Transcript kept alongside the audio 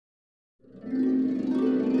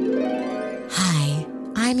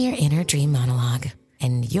I'm your inner dream monologue,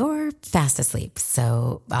 and you're fast asleep,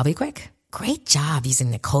 so I'll be quick. Great job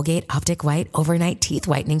using the Colgate Optic White Overnight Teeth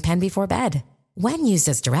Whitening Pen before bed. When used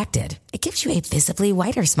as directed, it gives you a visibly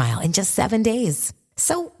whiter smile in just 7 days.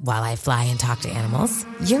 So while I fly and talk to animals,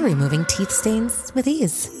 you're removing teeth stains with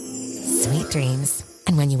ease. Sweet dreams.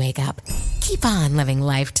 And when you wake up, keep on living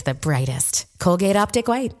life to the brightest. Colgate Optic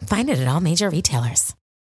White. Find it at all major retailers.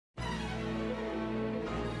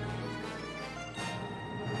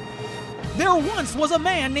 There once was a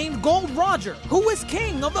man named Gold Roger who was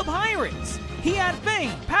king of the pirates. He had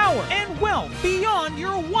fame, power, and wealth beyond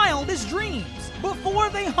your wildest dreams. Before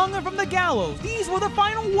they hung him from the gallows, these were the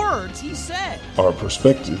final words he said. Our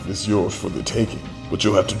perspective is yours for the taking, but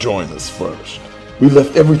you'll have to join us first. We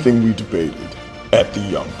left everything we debated at the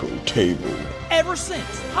Yonkō Table. Ever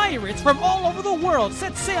since, pirates from all over the world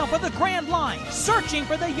set sail for the Grand Line, searching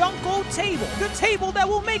for the Yonkō Table, the table that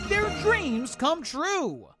will make their dreams come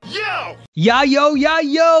true. Yo,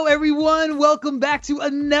 everyone. Welcome back to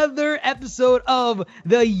another episode of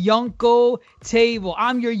the Yonkō Table.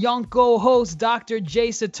 I'm your Yonkō host,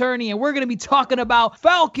 DrJaceAttorney, and we're going to be talking about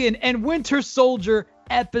Falcon and Winter Solider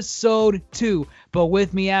episode 2. But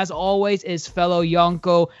with me, as always, is fellow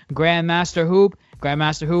Yonkō GrandMasterHoop.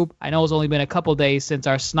 GrandMasterHoop, I know it's only been a couple days since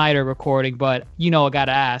our Snyder recording, but I got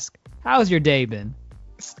to ask, how's your day been?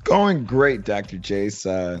 It's going great, Dr.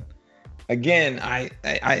 Jace. Again, I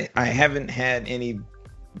haven't had any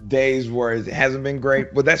days where it hasn't been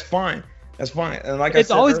great, but that's fine. That's fine. And like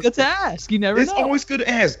it's always good to ask. You never know. It's always good to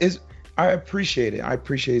ask. I appreciate it. I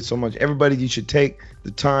appreciate it so much. Everybody, you should take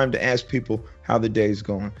the time to ask people how the day's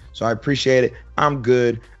going. So I appreciate it. I'm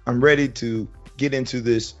good. I'm ready to get into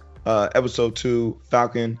this episode 2,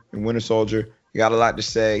 Falcon and Winter Solider. You got a lot to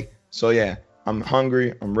say. So yeah, I'm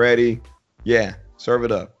hungry. I'm ready. Yeah, serve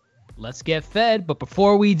it up. Let's get fed. But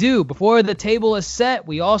before the table is set,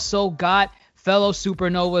 we also got fellow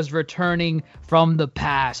Supernovas returning from the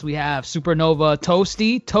past. We have Supernova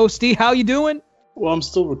Toasty. Toasty, how you doing? Well, I'm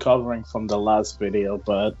still recovering from the last video,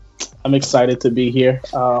 but I'm excited to be here.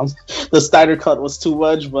 The Snyder cut was too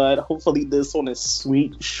much, but hopefully this one is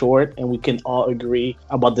sweet, short, and we can all agree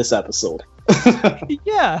about this episode.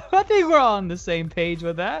 Yeah, I think we're all on the same page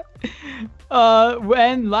with that.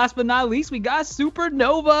 And last but not least, we got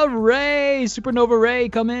Supernova Rai. Supernova Rai,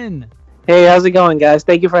 come in. Hey, how's it going, guys?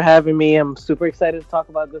 Thank you for having me. I'm super excited to talk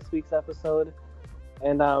about this week's episode.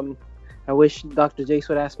 And I wish Dr. Jace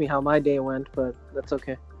would ask me how my day went, but that's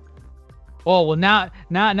okay. Oh, well,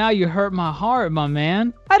 now you hurt my heart, my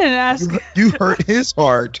man. I didn't ask. You hurt his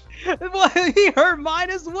heart. Well, he hurt mine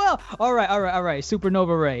as well. All right.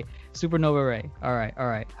 Supernova Rai. All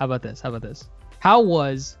right. How about this? How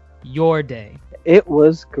was your day? It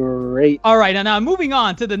was great. All right, now moving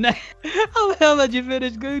on to the next. I'll let you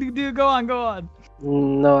finish. Go on.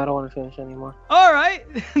 No, I don't want to finish anymore. All right,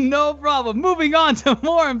 no problem. Moving on to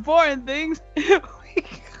more important things.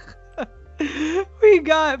 We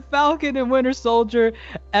got Falcon and Winter Solider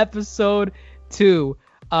episode 2.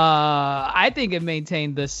 I think it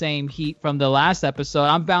maintained the same heat from the last episode.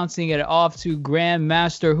 I'm bouncing it off to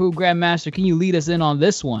GrandMasterHoop. GrandMaster, can you lead us in on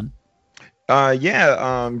this one? Yeah,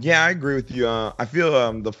 I agree with you. I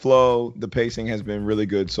feel the flow, the pacing has been really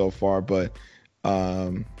good so far, but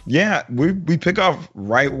yeah, we pick off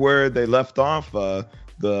right where they left off.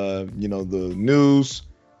 The news,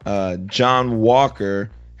 John Walker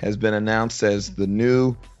has been announced as the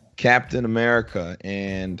new Captain America,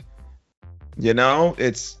 and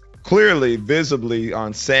it's clearly visibly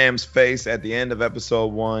on Sam's face at the end of episode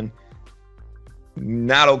 1.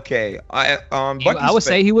 Not okay. I would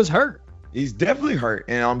say he was hurt. He's definitely hurt,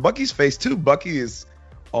 and on Bucky's face too. Bucky is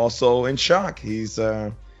also in shock. He's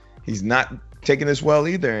not taking this well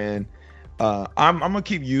either, and I'm gonna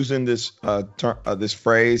keep using this this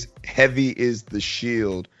phrase. Heavy is the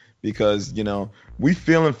shield, because we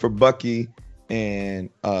feeling for Bucky and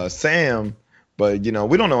Sam, but we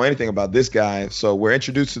don't know anything about this guy. So we're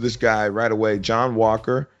introduced to this guy right away, John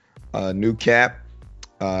Walker, new Cap.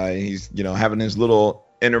 He's having his little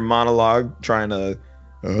inner monologue, trying to.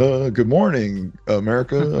 Good morning,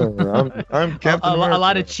 America. I'm Captain America. A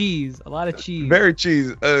lot of cheese. Very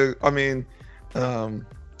cheese. But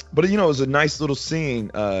it was a nice little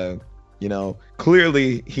scene.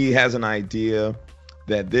 Clearly he has an idea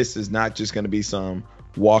that this is not just going to be some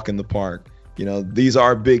walk in the park. These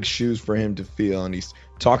are big shoes for him to fill, and he's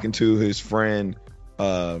talking to his friend.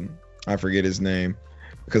 I forget his name,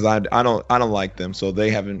 because I don't like them, so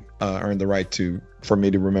they haven't earned the right for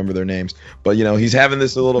me to remember their names. But he's having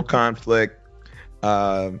this little conflict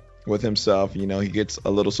with himself. He gets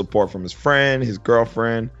a little support from his friend, his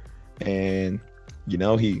girlfriend, and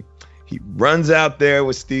he He runs out there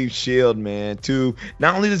with Steve Shield, man.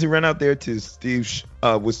 Not only does he run out there to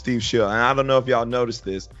with Steve Shield, and I don't know if y'all noticed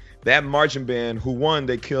this, that marching band who won,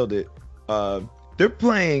 they killed it. They're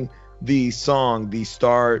playing the song, "The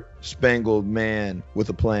Star Spangled Man with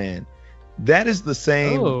a Plan." That is the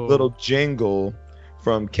same little jingle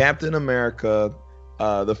from Captain America,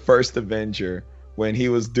 the First Avenger, when he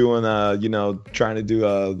was doing, trying to do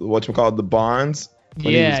the Bonds.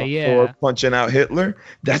 When he was on floor punching out Hitler.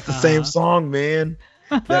 That's the same song, man.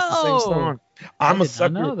 That's the same song. I'm a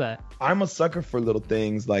sucker. Know that. I'm a sucker for little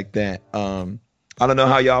things like that. I don't know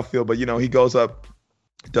how y'all feel, but he goes up,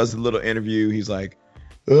 does a little interview. He's like,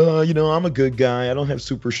 I'm a good guy. I don't have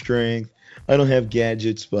super strength. I don't have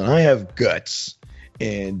gadgets, but I have guts.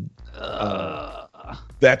 And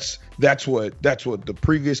that's what the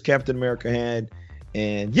previous Captain America had.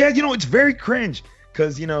 And it's very cringe.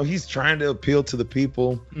 Because, he's trying to appeal to the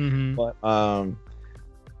people. Mm-hmm. But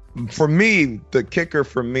for me, the kicker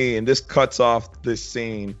for me, and this cuts off this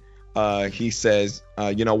scene, he says,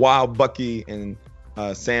 while Bucky and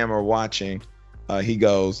Sam are watching, he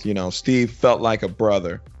goes, Steve felt like a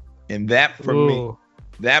brother. And that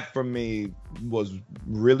for me was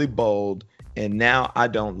really bold. And now I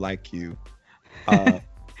don't like you.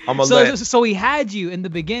 So he had you in the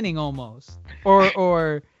beginning almost.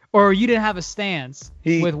 Or you didn't have a stance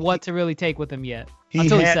with what to really take with him yet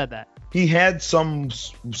until he said that. He had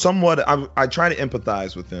somewhat. I try to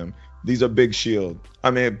empathize with him. These are big shoes.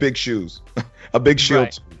 a big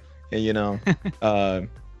shield. Right. And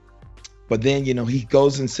but then he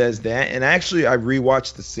goes and says that. And actually, I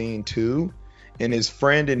rewatched the scene too, and his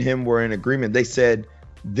friend and him were in agreement. They said,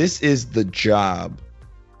 "This is the job,"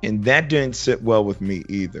 and that didn't sit well with me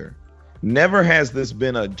either. Never has this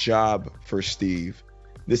been a job for Steve.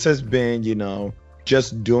 This has been,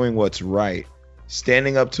 just doing what's right.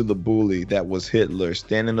 Standing up to the bully that was Hitler.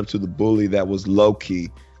 Standing up to the bully that was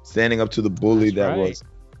Loki. Standing up to the bully was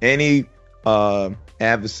any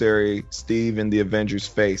adversary Steve in the Avengers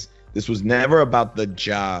face. This was never about the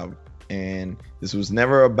job. And this was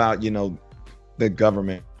never about, the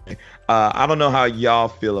government. I don't know how y'all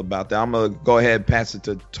feel about that. I'm going to go ahead and pass it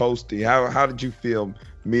to Toasty. How did you feel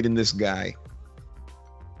meeting this guy?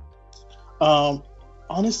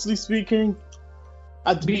 Honestly speaking,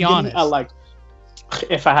 at the beginning, honest.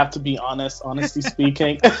 If I have to be honest, honestly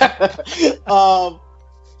speaking, I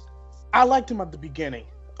liked him at the beginning.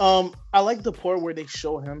 I like the part where they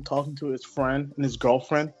show him talking to his friend and his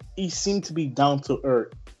girlfriend. He seemed to be down to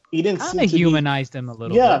earth. He didn't seem to humanized him a little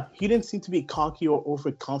bit. Yeah, he didn't seem to be cocky or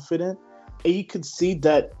overconfident. And you could see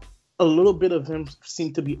that a little bit of him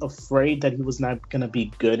seemed to be afraid that he was not going to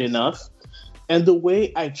be good enough. And the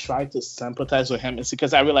way I tried to sympathize with him is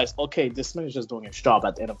because I realized, okay, this man is just doing his job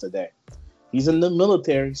at the end of the day. He's in the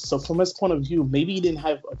military, so from his point of view, maybe he didn't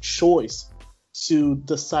have a choice to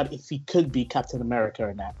decide if he could be Captain America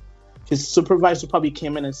or not. His supervisor probably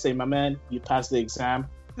came in and say, "My man, you passed the exam.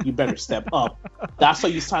 You better step up." That's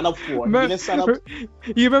what you sign up for. You didn't sign up.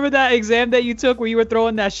 You remember that exam that you took where you were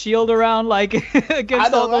throwing that shield around like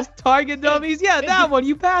against all those target dummies? Yeah, that one.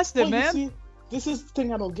 You passed it, man. This is the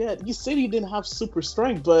thing I don't get. You said you didn't have super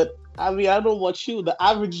strength, but I don't know what the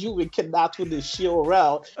average human cannot with this shield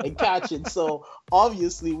around and catch it. So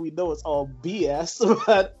obviously we know it's all BS,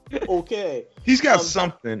 but okay. He's got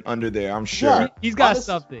something under there, I'm sure. Yeah, he's got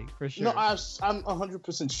something for sure. No, I'm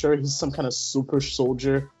 100% sure he's some kind of super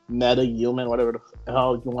soldier, meta human, whatever the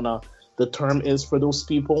hell the term is for those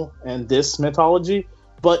people in this mythology.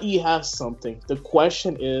 But he has something. The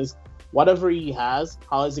question is, whatever he has,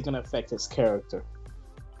 how is it going to affect his character?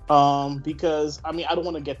 Because, I don't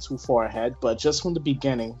want to get too far ahead, but just from the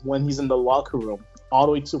beginning, when he's in the locker room, all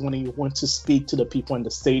the way to when he went to speak to the people in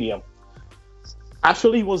the stadium,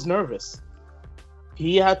 actually he was nervous.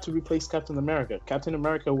 He had to replace Captain America. Captain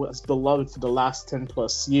America was beloved for the last 10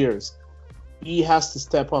 plus years. He has to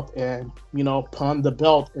step up and, put on the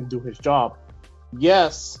belt and do his job.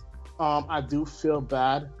 Yes, I do feel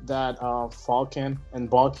bad that Falcon and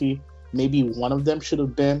Bucky, maybe one of them should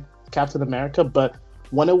have been Captain America, but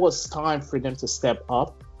when it was time for them to step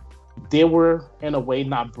up, they were, in a way,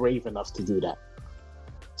 not brave enough to do that.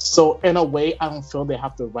 So, in a way, I don't feel they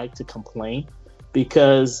have the right to complain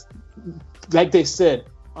because, like they said,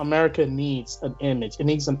 America needs an image. It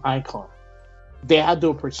needs an icon. They had the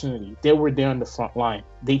opportunity. They were there in the front line.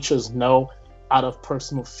 They chose no out of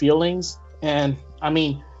personal feelings. And,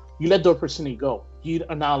 you let the opportunity go. You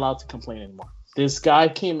are not allowed to complain anymore. This guy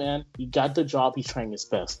came in, he got the job, he's trying his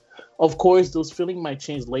best. Of course, those feelings might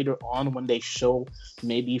change later on when they show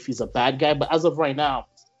maybe if he's a bad guy, but as of right now,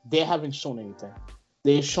 they haven't shown anything.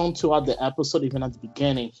 They've shown throughout the episode, even at the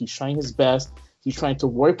beginning, he's trying his best. He's trying to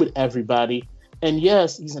work with everybody. And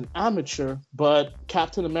yes, he's an amateur, but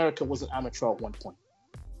Captain America was an amateur at one point.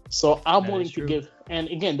 So I'm willing to give, and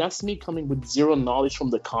again, that's me coming with zero knowledge from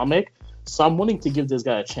the comic. So I'm willing to give this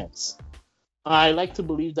guy a chance. I like to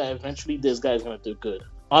believe that eventually this guy is going to do good.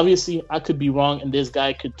 Obviously, I could be wrong, and this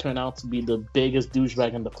guy could turn out to be the biggest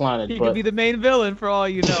douchebag on the planet. He could be the main villain for all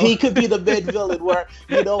you know. He could be the main villain where,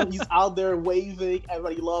 he's out there waving,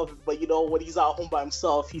 everybody loves him, but when he's out home by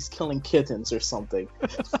himself, he's killing kittens or something.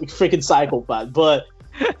 Freaking psychopath. But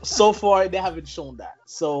so far, they haven't shown that.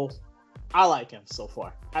 So I like him so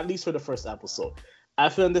far, at least for the first episode. I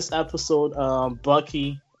feel in this episode,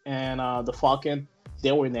 Bucky and the Falcon,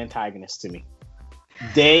 they were the antagonists to me.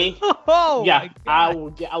 I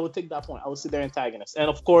would take that point. I would say they're antagonists. And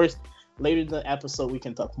of course, later in the episode, we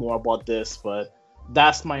can talk more about this, but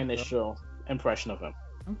that's my initial impression of him.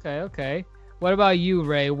 Okay. What about you,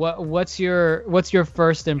 Ray? What's your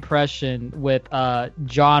first impression with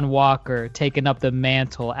John Walker taking up the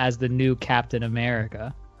mantle as the new Captain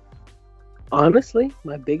America? Honestly,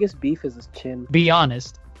 my biggest beef is his chin. Be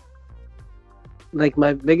honest. Like,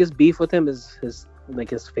 my biggest beef with him is his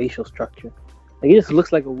facial structure. Like, he just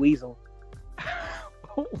looks like a weasel.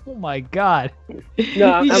 Oh my god.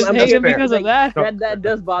 No, I'm hating because of that. That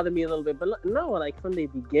does bother me a little bit. But no, like, from the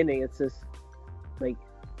beginning, it's just like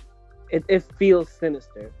it feels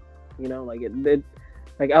sinister. Like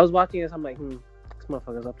like I was watching this, I'm like, this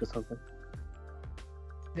motherfucker's up to something.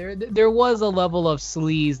 There was a level of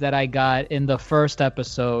sleaze that I got in the first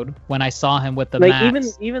episode when I saw him with the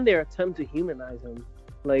mask. Even their attempt to humanize him,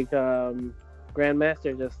 like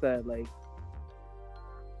Grandmaster just said, like,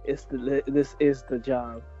 this is the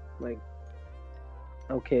job. Like,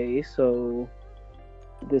 okay, so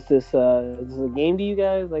this is a game to you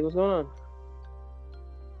guys? Like, what's going on?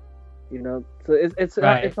 So it's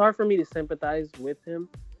right. It's hard for me to sympathize with him.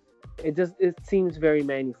 It seems very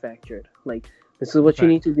manufactured. Like, this is what you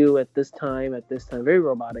need to do at this time. Very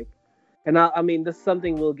robotic. And I mean, this is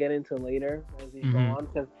something we'll get into later as we go on,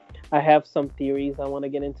 because I have some theories I want to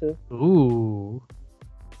get into. Ooh.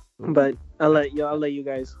 But I'll let you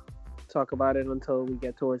guys talk about it until we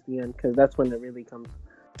get towards the end, because that's when it really comes.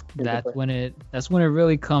 That's when it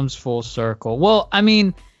really comes full circle. Well, I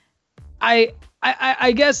mean, I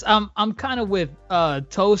guess I'm kind of with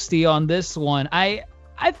Toasty on this one.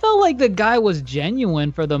 I felt like the guy was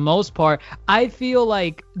genuine for the most part. I feel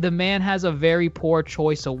like the man has a very poor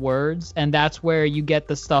choice of words, and that's where you get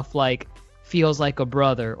the stuff like feels like a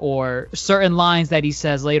brother, or certain lines that he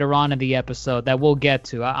says later on in the episode that we'll get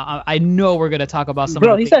to. I know we're gonna talk about some.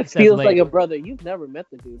 Bro, he said feels like a brother. You've never met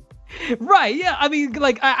the dude. Right? Yeah. I mean,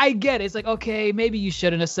 like I get it. It's like, okay, maybe you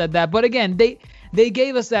shouldn't have said that, but again, they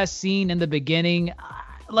gave us that scene in the beginning,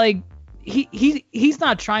 like. He's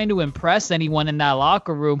not trying to impress anyone in that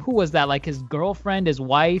locker room. Who was that? Like his girlfriend, his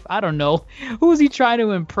wife? I don't know. Who's he trying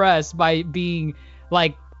to impress by being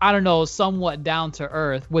like, I don't know, somewhat down to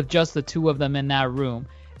earth with just the two of them in that room?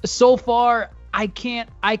 So far, I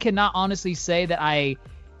cannot honestly say that I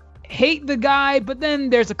hate the guy, but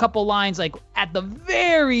then there's a couple lines like at the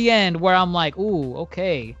very end where I'm like, ooh,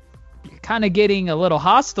 okay, you're kind of getting a little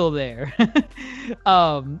hostile there.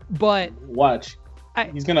 But watch.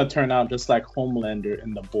 He's gonna turn out just like Homelander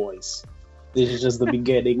in The Boys. This is just the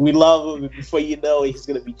beginning. We love him, and before you know it, he's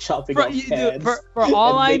gonna be chopping off heads. For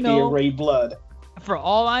all I know, Ray blood. For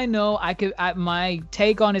all I know, my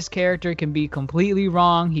take on his character can be completely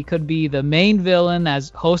wrong. He could be the main villain, as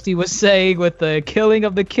Hosty was saying, with the killing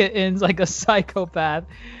of the kittens, like a psychopath.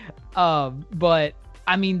 But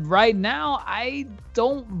I mean, right now, I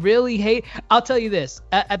don't really hate. I'll tell you this.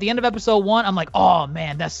 At the end of episode 1, I'm like, oh,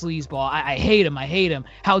 man, that's sleazeball. I hate him.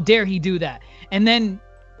 How dare he do that? And then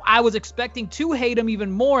I was expecting to hate him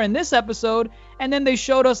even more in this episode. And then they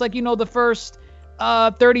showed us, like, the first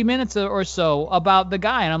 30 minutes or so about the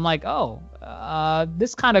guy. And I'm like, oh,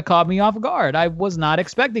 this kind of caught me off guard. I was not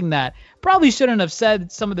expecting that. Probably shouldn't have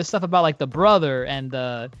said some of the stuff about, like, the brother and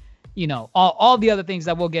the, all the other things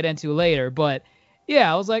that we'll get into later. But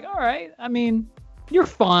yeah, I was like, all right. I mean, you're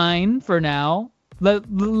fine for now.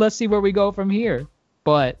 Let's see where we go from here.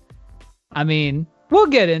 But I mean, we'll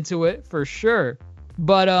get into it for sure.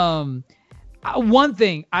 But one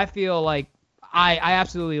thing I feel like I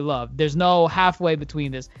absolutely loved. There's no halfway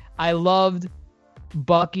between this. I loved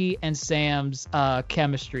Bucky and Sam's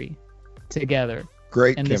chemistry together.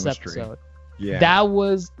 Great in chemistry. This episode. Yeah.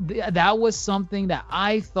 That was something that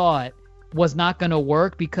I thought was not going to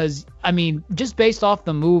work, because I mean, just based off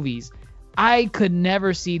the movies, I could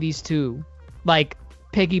never see these two like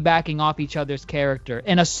piggybacking off each other's character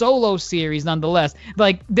in a solo series nonetheless.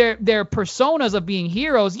 Like their personas of being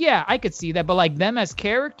heroes, yeah, I could see that, but like them as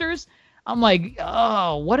characters, I'm like,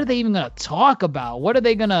 oh, what are they even gonna talk about? What are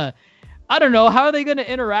they gonna, I don't know, how are they gonna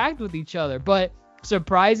interact with each other? But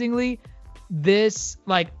surprisingly, this,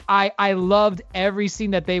 like, I loved every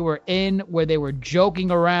scene that they were in where they were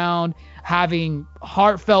joking around, having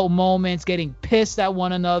heartfelt moments, getting pissed at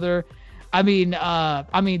one another. I mean,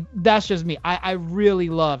 that's just me. I really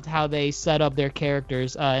loved how they set up their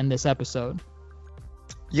characters in this episode.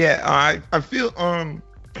 Yeah, I feel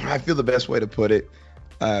the best way to put it,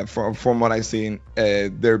 from what I've seen,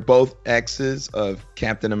 they're both exes of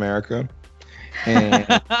Captain America. And,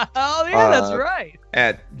 oh yeah, that's right.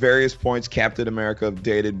 At various points, Captain America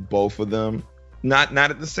dated both of them, not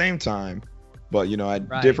at the same time, but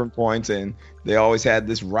at different points, and they always had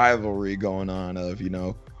this rivalry going on of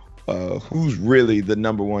who's really the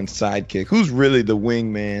number one sidekick, who's really the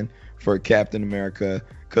wingman for Captain America.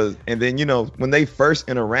 And then when they first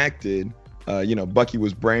interacted, Bucky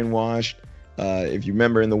was brainwashed. If you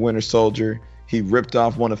remember in the Winter Soldier, he ripped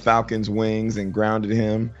off one of Falcon's wings and grounded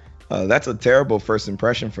him. That's a terrible first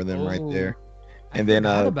impression for them right there. And then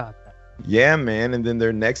about that. Yeah, man. And then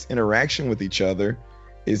their next interaction with each other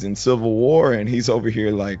is in Civil War, and he's over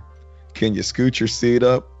here like, "Can you scoot your seat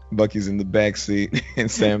up?" Bucky's in the back seat,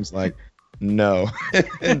 and Sam's like, "No."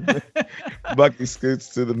 Bucky scoots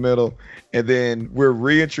to the middle, and then we're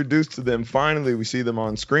reintroduced to them. Finally, we see them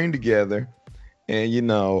on screen together, and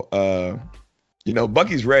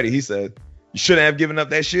Bucky's ready. He said, "You shouldn't have given up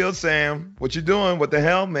that shield, Sam. What you doing? What the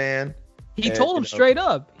hell, man?" He told him straight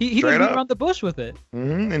up. He didn't beat around the bush with it.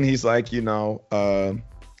 Mm-hmm. And he's like,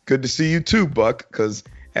 good to see you too, Buck. Because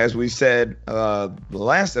as we said the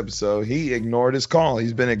last episode, he ignored his call.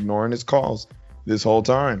 He's been ignoring his calls this whole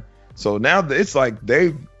time. So now it's like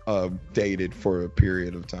they've dated for a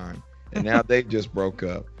period of time, and now they just broke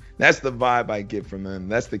up. That's the vibe I get from them.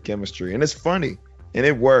 That's the chemistry, and it's funny, and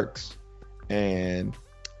it works. And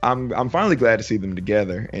I'm finally glad to see them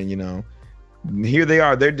together. And here they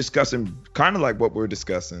are. They're discussing kind of like what we're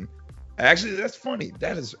discussing. Actually, that's funny.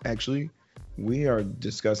 That is actually, we are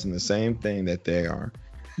discussing the same thing that they are.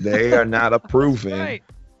 They are not approving. Right.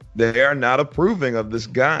 They are not approving of this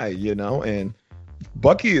guy, and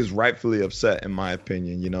Bucky is rightfully upset, in my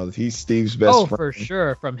opinion. He's Steve's best friend. Oh, for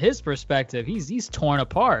sure. From his perspective, he's torn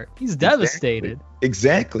apart. He's devastated.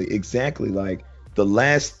 Exactly. Like the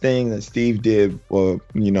last thing that Steve did,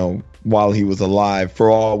 while he was alive,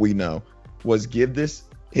 for all we know, was give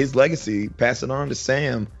his legacy, pass it on to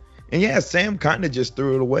Sam. And yeah, Sam kind of just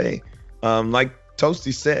threw it away. Like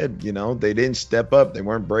Toasty said, they didn't step up. They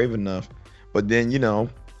weren't brave enough. But then,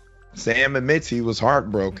 Sam admits he was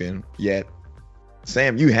heartbroken. Yet,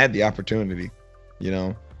 Sam, you had the opportunity.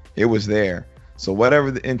 It was there. So whatever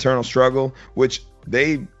the internal struggle, which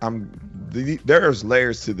there's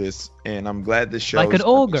layers to this, and I'm glad this show like an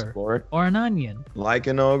ogre or an onion. Like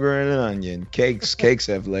an ogre and an onion. Cakes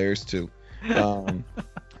have layers too.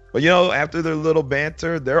 But after their little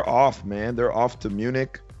banter, they're off, man. They're off to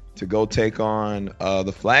Munich to go take on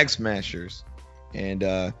the Flag Smashers,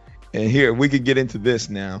 and here we could get into this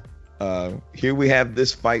now. Here we have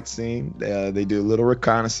this fight scene. They do a little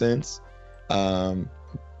reconnaissance.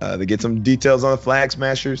 They get some details on the Flag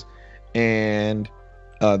Smashers, and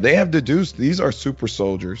they have deduced these are super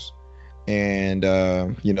soldiers, and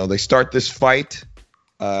they start this fight.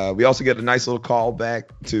 We also get a nice little call back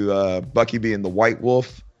to Bucky being the White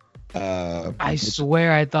Wolf. I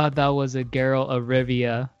swear I thought that was a Geralt of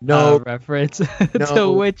Rivia reference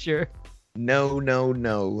to Witcher.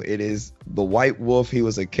 No. It is the White Wolf. He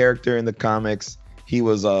was a character in the comics. He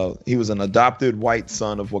was an adopted white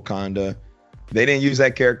son of Wakanda. They didn't use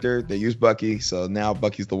that character. They used Bucky. So now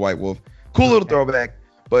Bucky's the White Wolf. Cool little throwback.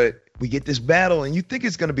 But we get this battle, and you think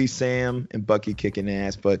it's going to be Sam and Bucky kicking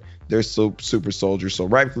ass, but they're super soldiers. So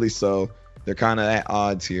rightfully so. They're kind of at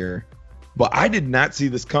odds here. But I did not see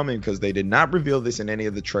this coming because they did not reveal this in any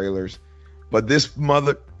of the trailers. But this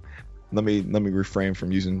let me refrain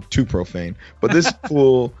from using too profane. But this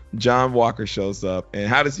fool, John Walker, shows up. And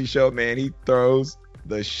how does he show up, man? He throws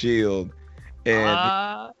the shield.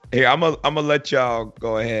 And here, I'm gonna let y'all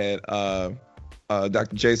go ahead.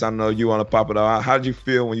 Dr. Chase, I know you want to pop it out. How did you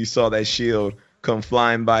feel when you saw that shield come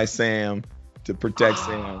flying by Sam to protect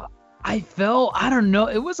Sam? I don't know.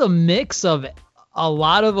 It was a mix of a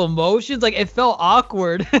lot of emotions. Like, it felt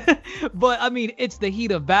awkward, but I mean, it's the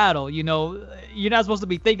heat of battle. You're not supposed to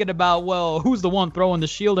be thinking about, well, who's the one throwing the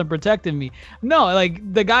shield and protecting me? No,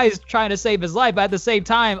 like, the guy's trying to save his life, but at the same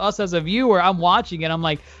time, us as a viewer, I'm watching it. I'm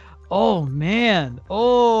like, Oh man.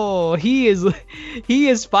 Oh, he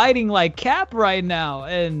is fighting like Cap right now,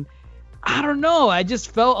 and I don't know. I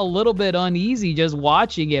just felt a little bit uneasy just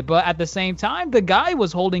watching it, but at the same time, the guy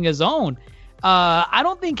was holding his own. I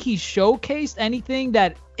don't think he showcased anything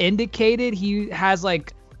that indicated he has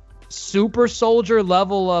like super soldier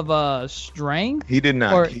level of strength. He did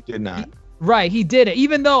not. He did not. Right, he did it.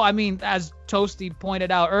 Even though, I mean, as Toasty pointed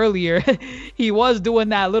out earlier, he was doing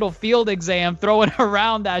that little field exam, throwing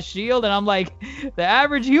around that shield, and I'm like, the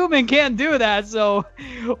average human can't do that. So,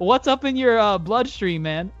 what's up in your bloodstream,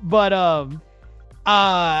 man? But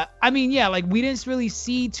I mean, yeah, like we didn't really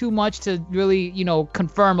see too much to really,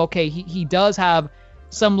 confirm. Okay, he does have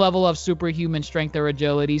some level of superhuman strength or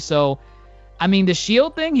agility. So, I mean, the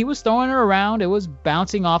shield thing, he was throwing it around. It was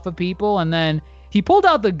bouncing off of people, and then he pulled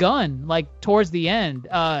out the gun, like, towards the end.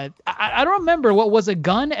 I don't remember. What was a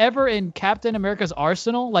gun ever in Captain America's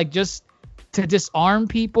arsenal? Like, just to disarm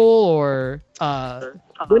people or...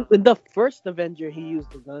 With the first Avenger, he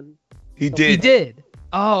used the gun. He did. He did?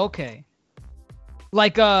 Oh, okay.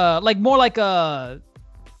 Like more like a...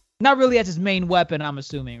 Not really as his main weapon, I'm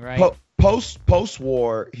assuming, right?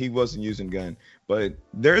 Post-war, he wasn't using gun. But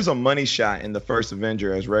there's a money shot in the first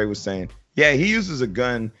Avenger, as Ray was saying. Yeah, he uses a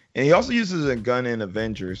gun, and he also uses a gun in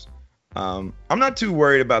Avengers. I'm not too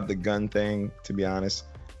worried about the gun thing, to be honest.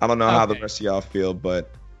 I don't know how the rest of y'all feel, but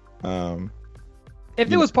if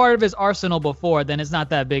it was part of his arsenal before, then it's not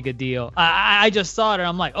that big a deal. I just saw it, and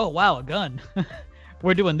I'm like, oh wow, a gun.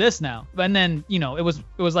 We're doing this now. And then it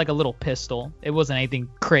was like a little pistol. It wasn't anything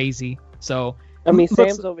crazy. So I mean,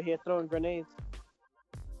 Sam's over here throwing grenades.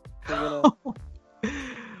 So,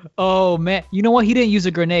 Oh man, you know what? He didn't use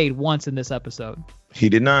a grenade once in this episode. He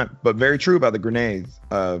did not, but very true about the grenades.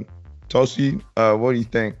 Toasty, what do you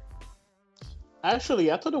think?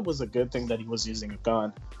 Actually, I thought it was a good thing that he was using a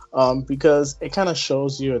gun, because it kind of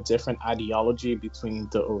shows you a different ideology between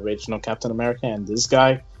the original Captain America and this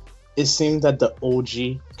guy. It seemed that the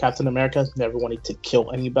OG Captain America never wanted to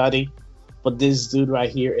kill anybody, but this dude right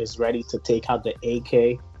here is ready to take out the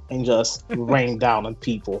AK and just rain down on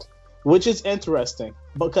people. Which is interesting,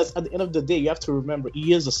 because at the end of the day, you have to remember,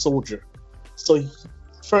 he is a soldier. So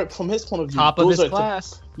from his point of view, top of his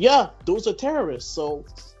class. Those are terrorists. So,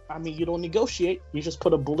 I mean, you don't negotiate. You just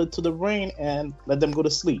put a bullet to the brain and let them go to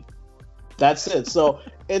sleep. That's it. So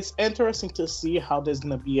it's interesting to see how there's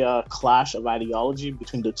going to be a clash of ideology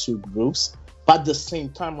between the two groups. But at the same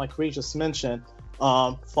time, like Ray just mentioned,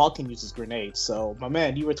 Falcon uses grenades. So, my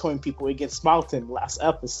man, you were throwing people against Mountain last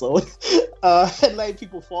episode and letting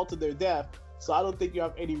people fall to their death. So I don't think you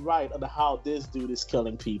have any right on how this dude is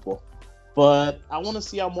killing people. But I want to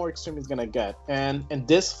see how more extreme he's going to get. And in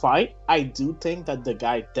this fight, I do think that the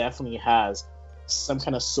guy definitely has some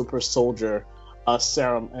kind of super soldier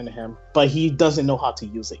serum in him, but he doesn't know how to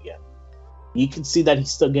use it yet. You can see that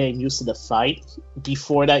he's still getting used to the fight.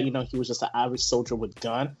 Before that, he was just an average soldier with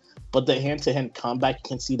gun. But the hand-to-hand combat, you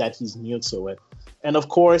can see that he's new to it. And of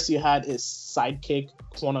course, you had his sidekick,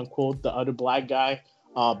 quote-unquote, the other black guy,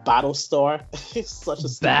 Battlestar. It's such a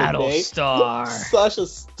stupid name. Such a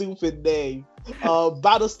stupid name.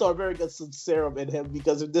 Battlestar very got some serum in him,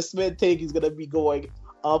 because if this man think he's going to be going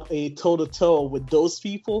up a toe-to-toe with those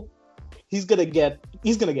people, he's gonna get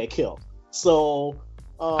killed. So...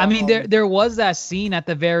 I mean, there was that scene at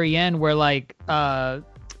the very end where like John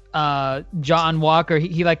Walker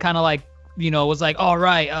he like kind of like was like, all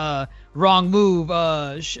right, wrong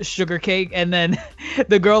move, sugar cake, and then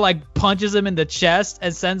the girl like punches him in the chest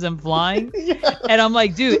and sends him flying. Yeah. And I'm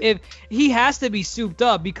like, dude, if he has to be souped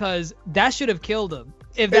up, because that should have killed him.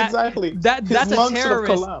 If that's a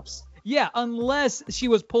terrorist. Yeah, unless she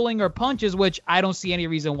was pulling her punches, which I don't see any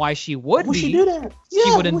reason why she would be. She do that? Yeah,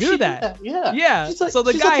 she wouldn't do that. Yeah. So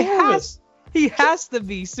the guy has to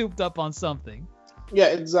be souped up on something. Yeah,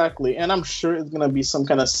 exactly. And I'm sure it's gonna be some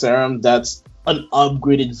kind of serum that's an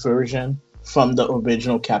upgraded version from the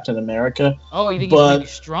original Captain America. Oh, you think he's gonna be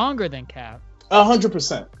stronger than Cap?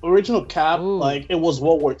 100%. Original Cap, like it was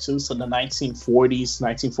World War II, so the 1940s,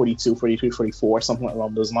 1942, 43, 44, something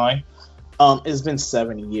along those lines. It's been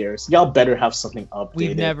 70 years. Y'all better have something updated.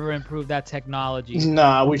 We've never improved that technology.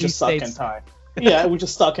 Nah, we just stuck in time. Yeah, we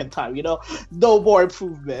just stuck in time, No more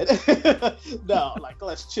improvement. No, like,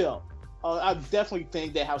 let's chill. I definitely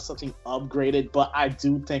think they have something upgraded, but I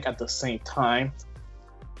do think at the same time,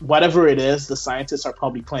 whatever it is, the scientists are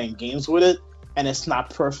probably playing games with it, and it's not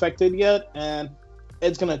perfected yet, and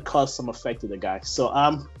it's going to cause some effect to the guy. So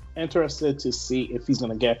I'm interested to see if he's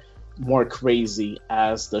going to get more crazy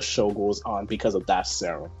as the show goes on because of that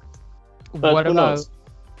serum. But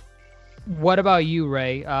what about you,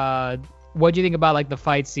 Ray? what do you think about like the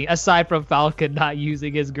fight scene? Aside from Falcon not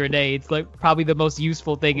using his grenades, like probably the most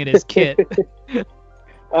useful thing in his kit.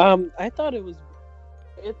 I thought it was.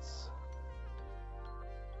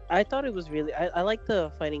 I thought it was really. I like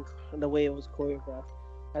the fighting, the way it was choreographed.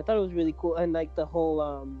 I thought it was really cool, and like the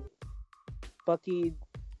whole Bucky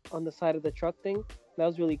on the side of the truck thing. That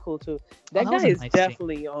was really cool too. That guy is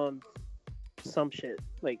definitely on some shit.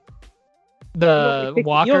 Like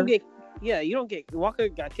Walker. You don't get Walker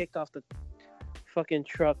got kicked off the fucking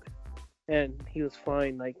truck, and he was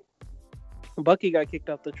fine. Like Bucky got kicked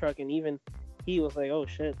off the truck, and even he was like, "Oh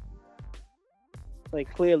shit!"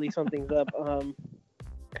 Like clearly something's up.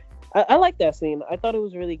 I like that scene. I thought it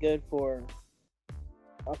was really good for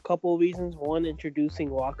a couple of reasons. One, introducing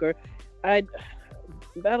Walker.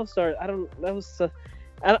 Battlestar. I don't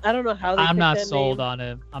know how they I'm not that sold name. on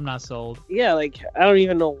him. I'm not sold. Yeah, like I don't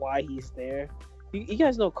even know why he's there. You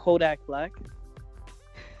guys know Kodak Black?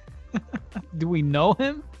 Do we know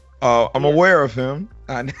him? I'm aware of him.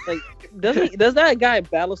 Like, does that guy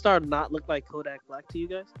Battlestar not look like Kodak Black to you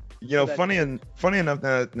guys? You know, funny enough,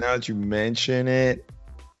 now that you mention it,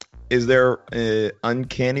 is there an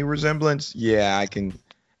uncanny resemblance? Yeah, I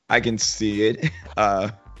can see it.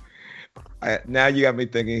 Now you got me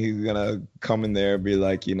thinking he's gonna come in there and be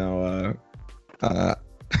like, the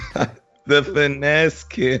finesse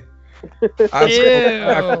kid.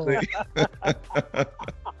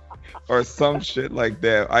 Or some shit like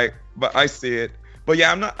that. But I see it. But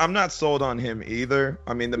yeah, I'm not sold on him either.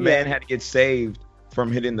 I mean, the man had to get saved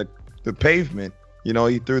from hitting the pavement. You know,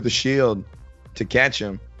 he threw the shield to catch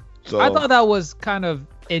him. So I thought that was kind of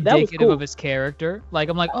indicative cool. of his character. Like,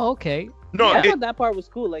 I'm like, oh, okay. No, I thought that part was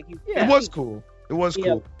cool. Like, it was cool. It was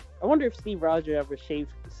cool. I wonder if Steve Rogers ever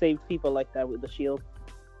saved people like that with the shield.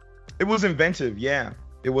 It was inventive. Yeah,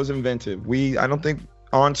 it was inventive. I don't think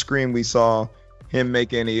on screen we saw him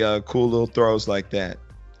make any cool little throws like that.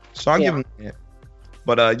 So I'll give him that.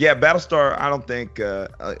 But Battlestar, I don't think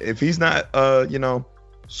if he's not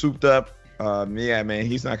souped up, man,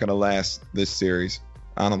 he's not gonna last this series.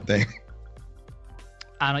 I don't think.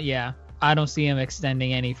 I don't see him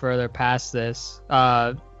extending any further past this.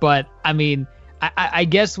 But I mean, I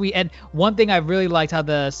guess and one thing I really liked how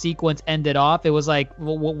the sequence ended off. It was like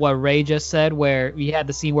what Ray just said, where you had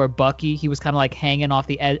the scene where Bucky, he was kind of like hanging off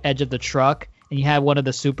the edge of the truck, and you had one of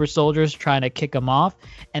the super soldiers trying to kick him off,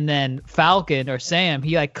 and then Falcon or Sam,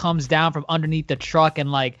 he like comes down from underneath the truck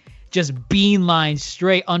and like just beeline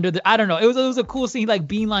straight under the. I don't know. It was a cool scene. He like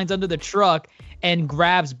beelines under the truck and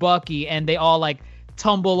grabs Bucky, and they all like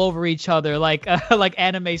tumble over each other like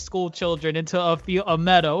anime school children into a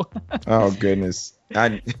meadow. Oh goodness!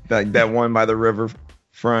 Like that one by the river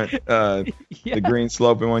front, the green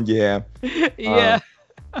sloping one. Yeah.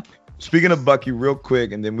 Speaking of Bucky, real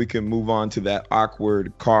quick, and then we can move on to that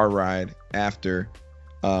awkward car ride after.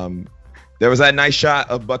 There was that nice shot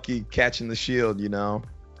of Bucky catching the shield. You know,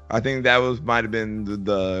 I think that might have been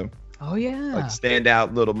the like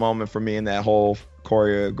standout little moment for me in that whole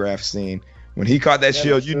choreographed scene. When he caught that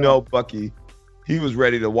shield, Bucky, he was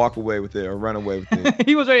ready to walk away with it or run away with it.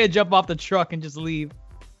 He was ready to jump off the truck and just leave.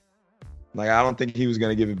 Like, I don't think he was going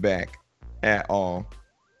to give it back at all.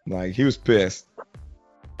 Like, he was pissed.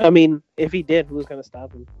 I mean, if he did, who was going to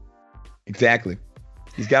stop him? Exactly.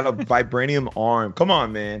 He's got a vibranium arm. Come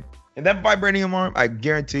on, man. And that vibranium arm, I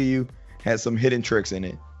guarantee you, has some hidden tricks in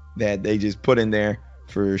it that they just put in there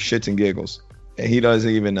for shits and giggles. And he doesn't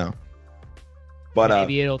even know. But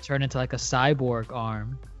maybe it'll turn into like a cyborg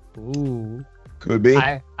arm. Ooh. Could be.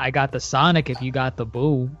 I got the Sonic if you got the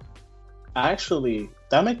Boo. Actually,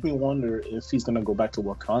 that makes me wonder if he's going to go back to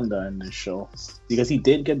Wakanda in this show. Because he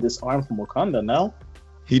did get this arm from Wakanda, no?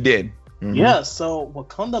 He did. Mm-hmm. Yeah, so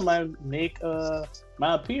Wakanda might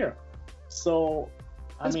appear. So,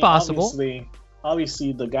 it's possible.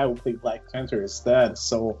 Obviously, the guy who played Black Panther is dead.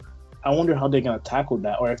 So, I wonder how they're going to tackle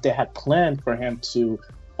that. Or if they had planned for him to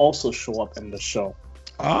also show up in the show.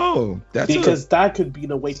 Oh, that could be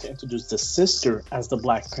the way to introduce the sister as the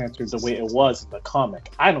Black Panther the way it was in the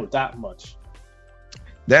comic. I know that much.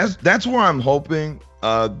 That's where I'm hoping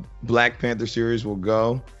Black Panther series will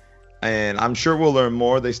go, and I'm sure we'll learn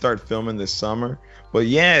more. They start filming this summer, but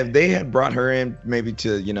yeah, if they had brought her in maybe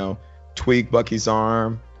to tweak Bucky's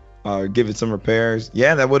arm, give it some repairs,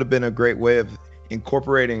 that would have been a great way of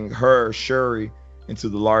incorporating her, Shuri, into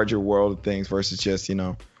the larger world of things versus just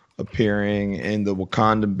appearing in the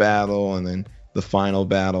Wakanda battle and then the final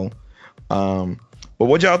battle. But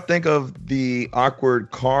what y'all think of the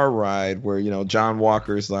awkward car ride where John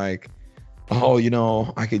Walker's like,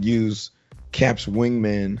 I could use Cap's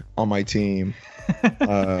wingman on my team.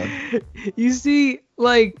 You see,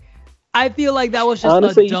 like, I feel like that was just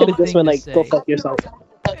honestly, a you should dumb have just thing been to like, say. go fuck yourself.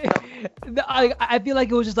 I feel like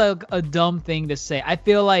it was just like a dumb thing to say. I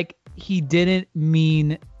feel like he didn't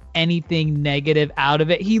mean anything negative out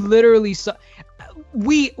of it. He literally saw.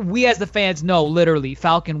 We as the fans know, literally,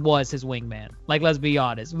 Falcon was his wingman. Like, let's be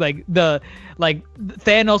honest. Thanos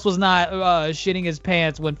was not shitting his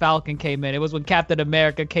pants when Falcon came in. It was when Captain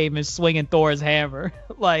America came in swinging Thor's hammer.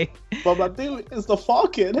 Like, but my dude, it's the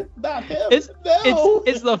Falcon, not him. It's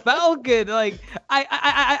the Falcon. Like,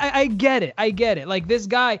 I get it. I get it. Like, this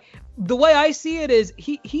guy, the way I see it is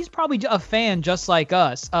he's probably a fan just like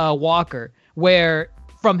us, Walker, where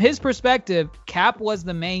from his perspective, Cap was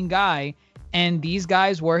the main guy and these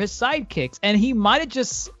guys were his sidekicks. And he might have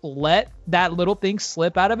just let that little thing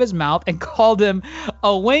slip out of his mouth and called him a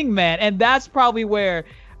wingman. And that's probably where,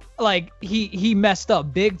 like, he messed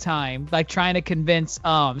up big time, like trying to convince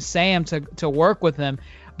Sam to work with him.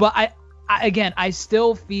 But I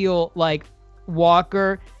still feel like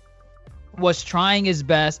Walker was trying his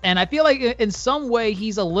best. And I feel like in some way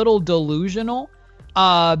he's a little delusional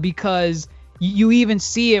because you even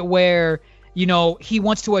see it where, you know, he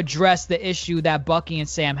wants to address the issue that Bucky and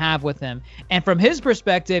Sam have with him. And from his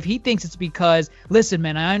perspective, he thinks it's because, listen,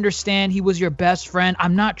 man, I understand he was your best friend.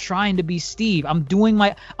 I'm not trying to be Steve. I'm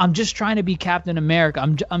just trying to be Captain America.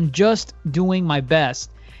 I'm just doing my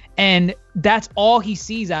best. And that's all he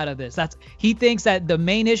sees out of this. He thinks that the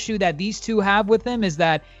main issue that these two have with him is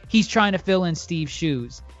that he's trying to fill in Steve's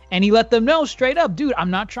shoes. And he let them know straight up, dude,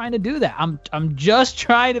 I'm not trying to do that. I'm just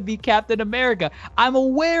trying to be Captain America. I'm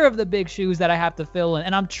aware of the big shoes that I have to fill in,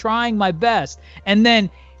 and I'm trying my best. And then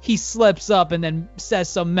he slips up and then says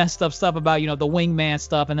some messed up stuff about, you know, the wingman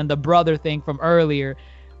stuff and then the brother thing from earlier.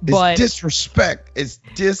 But it's disrespect. It's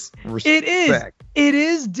disrespect. It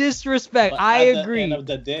is disrespect. But I agree. At the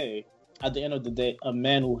end of the day, a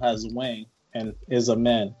man who has wing and is a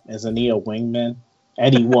man, isn't he a wingman?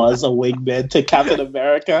 And he was a wingman to Captain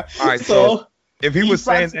America. All right, so if he was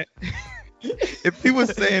saying that, if he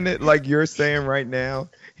was saying it like you're saying right now,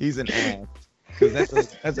 he's an ass.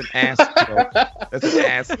 Because that's an ass joke. That's an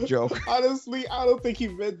ass joke. Honestly, I don't think he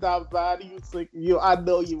meant that bad. He was like, I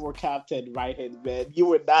know you were Captain Right-Hand Man. You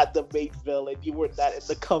were not the main villain. You were not in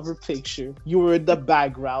the cover picture. You were in the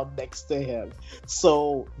background next to him.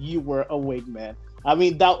 So you were a wingman. I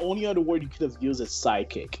mean, the only other word you could have used is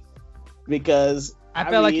sidekick. Because I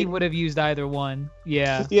felt like he would have used either one.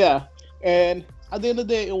 Yeah. Yeah. And at the end of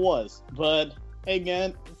the day, it was. But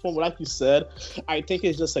again, from what you said, I think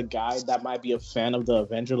it's just a guy that might be a fan of the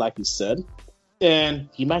Avenger, like you said. And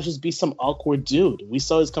he might just be some awkward dude. We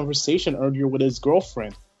saw his conversation earlier with his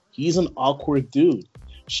girlfriend. He's an awkward dude.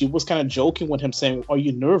 She was kind of joking with him, saying, "Are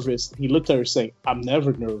you nervous?" He looked at her saying, "I'm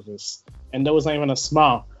never nervous." And there was not even a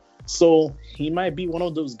smile. So he might be one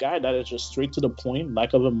of those guys that is just straight to the point,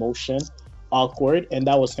 lack of emotion, awkward, and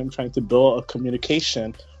that was him trying to build a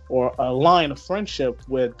communication or a line of friendship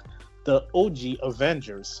with the OG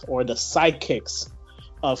Avengers or the sidekicks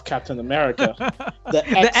of Captain America. The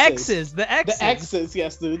X's,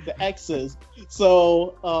 yes, dude, the X's.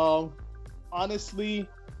 So, honestly,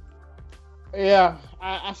 yeah,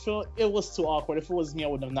 I feel it was too awkward. If it was me, I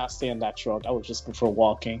would have not stayed in that truck. I would just prefer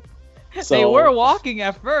walking. So, they were walking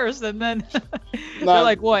at first, and then they're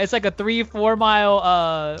like, what? It's like a 3-4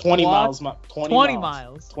 mile 20 walk?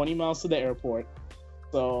 miles. 20 miles to the airport.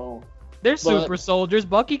 So they're super soldiers.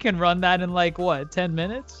 Bucky can run that in like what, 10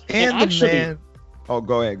 minutes? And actually, man. Oh,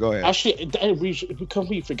 go ahead. Actually,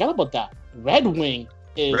 we forgot about that. Red Wing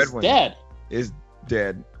is dead. Is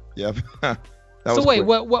dead. Yep. So wait,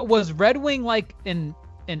 what was Red Wing like an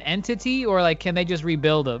entity, or like can they just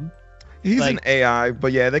rebuild him? He's like, an AI,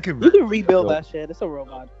 but yeah, they could. You can rebuild that shit. It's a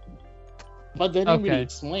robot. But they didn't really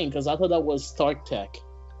explain, because I thought that was Stark Tech.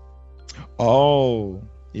 Oh,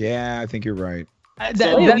 yeah, I think you're right. That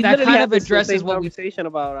kind of addresses what conversation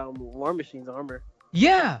about War Machine's armor.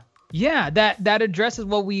 Yeah, that addresses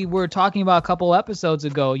what we were talking about a couple episodes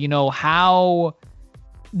ago. You know, how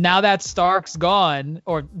now that Stark's gone,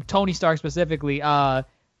 or Tony Stark specifically,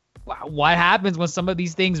 what happens when some of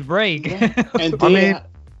these things break? Yeah. And I mean,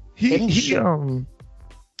 he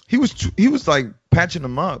was like patching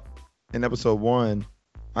them up in episode 1.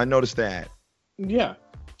 I noticed that. Yeah,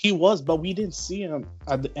 he was, but we didn't see him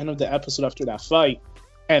at the end of the episode after that fight.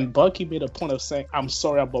 And Bucky made a point of saying, "I'm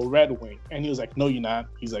sorry about Red Wing," and he was like, "No, you're not."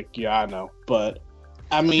 He's like, "Yeah, I know." But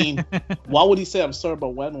I mean, why would he say, "I'm sorry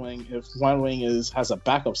about Red Wing" if Red Wing has a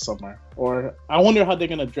backup somewhere? Or I wonder how they're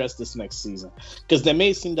gonna address this next season, because they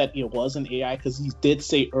may seem that it was an AI, because he did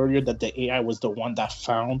say earlier that the AI was the one that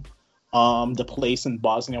found the place in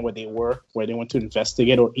Bosnia where they went to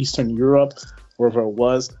investigate, or Eastern Europe, wherever it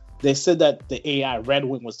was. they said that the AI Red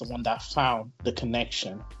Wing was the one that found the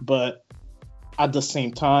connection, but at the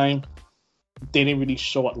same time, they didn't really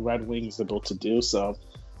show what Red Wing is able to do. So,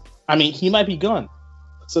 I mean, he might be gone.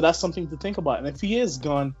 So that's something to think about. And if he is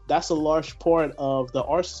gone, that's a large part of the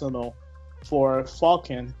arsenal for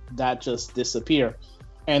Falcon that just disappear.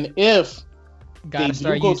 And if Gotta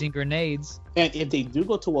start using grenades. And if they do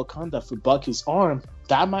go to Wakanda for Bucky's arm,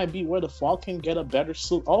 that might be where the Falcon get a better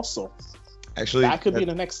suit also. Actually, that could be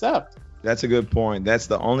the next step. That's a good point. That's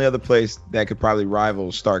the only other place that could probably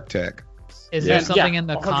rival Stark Tech. Is there something in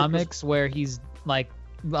the 100%. Comics where he's like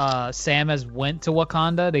Sam has went to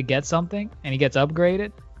Wakanda to get something and he gets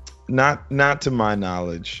upgraded? Not to my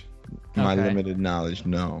knowledge, my limited knowledge,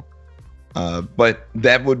 no. But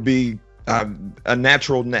that would be a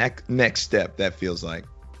natural next step. That feels like.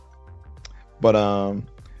 But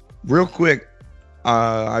real quick,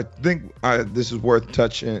 I think this is worth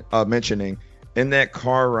mentioning. In that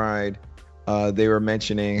car ride, they were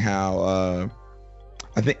mentioning how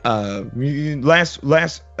I think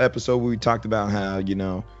last episode we talked about how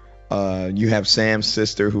you have Sam's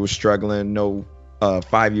sister who was struggling,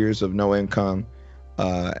 5 years of no income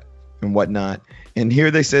and whatnot. And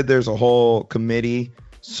here they said there's a whole committee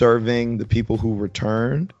serving the people who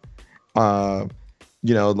returned.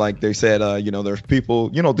 Like they said, there's people,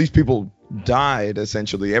 these people died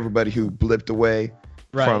essentially. Everybody who blipped away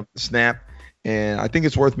from Snap. And I think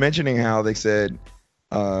it's worth mentioning how they said,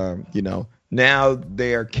 now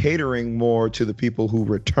they are catering more to the people who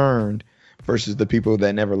returned versus the people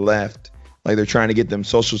that never left. Like they're trying to get them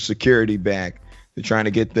Social Security back. They're trying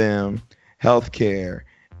to get them health care.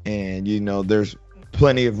 And, there's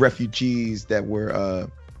plenty of refugees that were,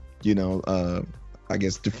 I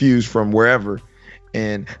guess diffused from wherever.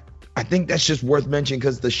 And I think that's just worth mentioning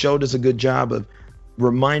because the show does a good job of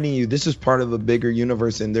reminding you this is part of a bigger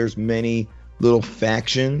universe and there's many little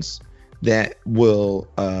factions that will,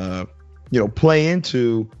 play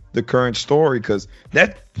into the current story because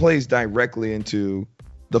that plays directly into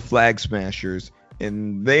the Flag Smashers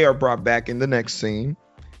and they are brought back in the next scene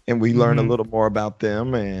and we learn a little more about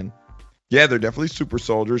them. And yeah, they're definitely super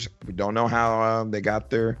soldiers. We don't know how they got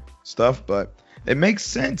their stuff, but it makes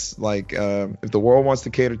sense. Like if the world wants to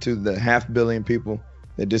cater to the 500 million people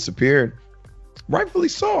that disappeared, rightfully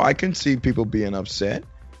so. I can see people being upset.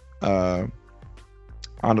 I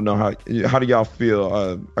don't know how do y'all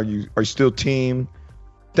feel? Are you still team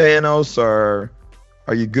Thanos or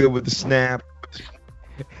are you good with the snap?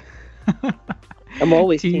 I'm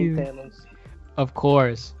always team Thanos. Of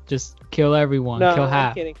course, just kill everyone. No, kill I'm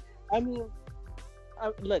half. kidding. I mean,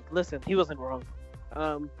 listen, he wasn't wrong.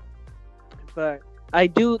 But I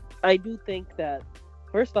do think that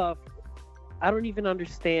first off, I don't even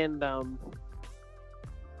understand.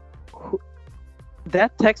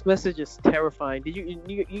 That text message is terrifying. Did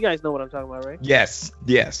you guys know what I'm talking about, right? Yes.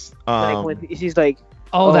 Like when she's like,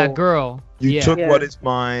 "Oh, that girl. You took what is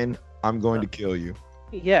mine. I'm going to kill you."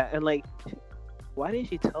 Yeah, and like, why didn't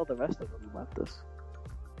she tell the rest of them about this?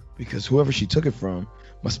 Because whoever she took it from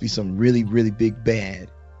must be some really, really big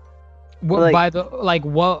bad. What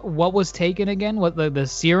what was taken again? What the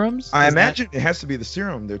serums? I imagine it has to be the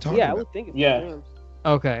serum they're talking about. Yeah, I would think it's the serums.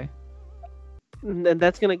 Okay. And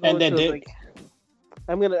that's gonna go into like.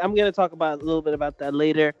 I'm gonna talk about a little bit about that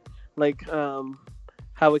later, like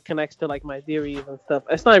how it connects to like my theories and stuff.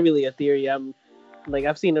 It's not really a theory.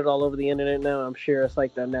 I've seen it all over the internet now. I'm sure it's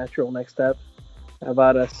like the natural next step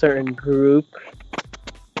about a certain group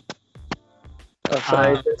of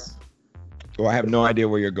scientists. Well, I have no idea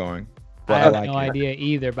where you're going. I have no idea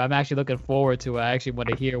either, but I'm actually looking forward to it. I actually want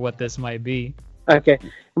to hear what this might be. Okay,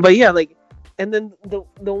 but yeah, like, and then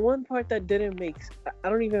the one part that didn't make, I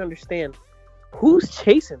don't even understand. Who's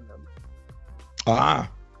chasing them?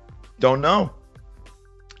 Don't know.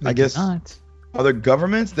 I guess not. Other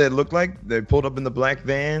governments that look like they pulled up in the black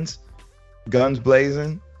vans, guns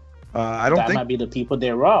blazing. I don't think that might be the people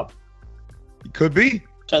they rob. It could be.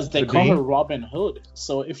 Because they call her Robin Hood.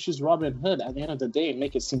 So if she's Robin Hood, at the end of the day,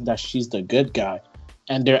 make it seem that she's the good guy,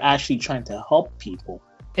 and they're actually trying to help people.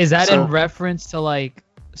 Is that in reference to like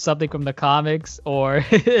something from the comics, or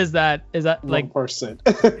is that like one person?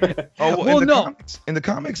 In the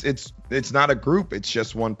comics, it's not a group; it's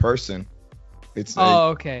just one person. It's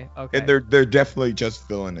okay. And they're definitely just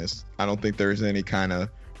villainous. I don't think there's any kind of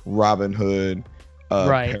Robin Hood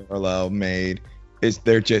parallel made.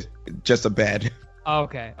 They're just a bad.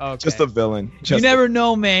 Okay. Just a villain. You never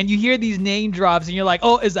know, man. You hear these name drops and you're like,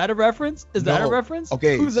 oh, is that a reference? Is that a reference?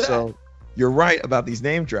 Okay, who's that? So you're right about these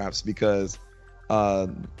name drops because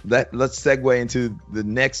let's segue into the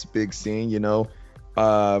next big scene.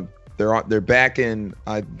 They're back in.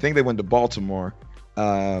 I think they went to Baltimore,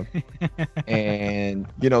 And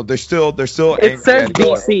they're still It angry says at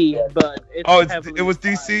Thor. DC, but It was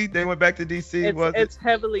DC. They went back to DC. It's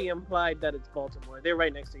heavily implied that it's Baltimore. They're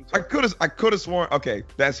right next to each other. I could have sworn. Okay,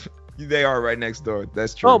 they are right next door.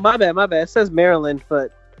 That's true. Oh, my bad. It says Maryland,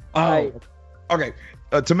 but okay.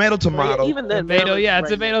 Tomato. Well, even then, Tomato,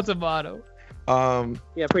 Maryland's tomato.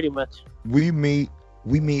 Yeah, pretty much. We meet.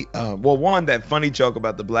 One, that funny joke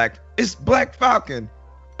about it's Black Falcon.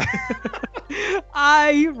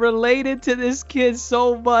 I related to this kid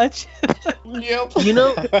so much. Yep.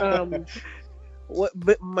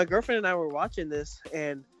 But my girlfriend and I were watching this,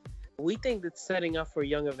 and we think it's setting up for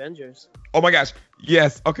Young Avengers. Oh my gosh!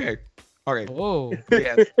 Yes. Okay. Whoa.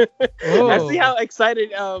 Yes. I see how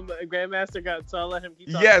excited Grandmaster got, so I'll let him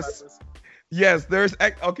keep talking about this. Yes. There's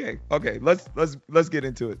okay. Let's get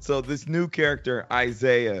into it. So this new character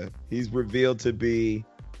Isaiah, he's revealed to be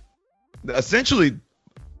essentially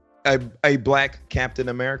a black Captain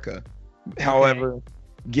America. However,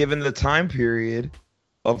 given the time period,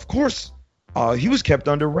 of course, he was kept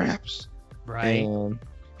under wraps. Right. And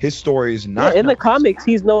his story is not. Yeah, in the comics,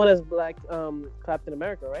 he's known as Black Captain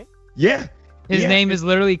America, right? Yeah. His name is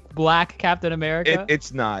literally Black Captain America.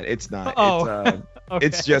 It's not. Oh. Okay.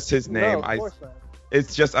 It's just his name. No, of course not.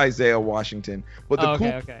 It's just Isaiah Washington. But so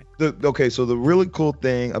the really cool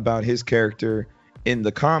thing about his character in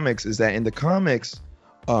the comics is that in the comics,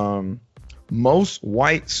 most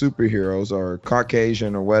white superheroes or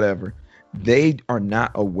Caucasian or whatever, they are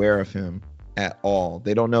not aware of him at all.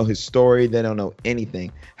 They don't know his story. They don't know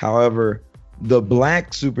anything. However, the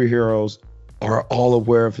black superheroes are all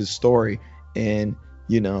aware of his story. And,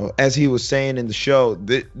 as he was saying in the show,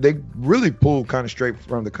 they really pulled kind of straight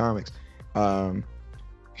from the comics.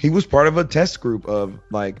 He was part of a test group of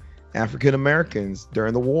like African Americans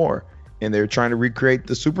during the war, and they were trying to recreate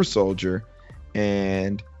the super soldier.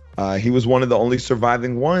 And he was one of the only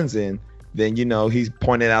surviving ones. And then, he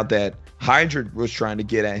pointed out that Hydra was trying to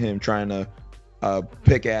get at him, trying to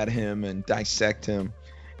pick at him and dissect him.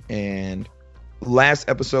 And last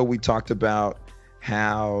episode, we talked about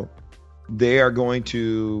how they are going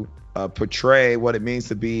to portray what it means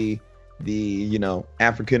to be the,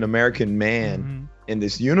 African American man in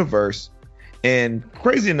this universe. And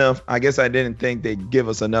crazy enough, I guess I didn't think they'd give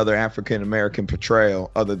us another African American portrayal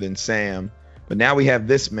other than Sam. But now we have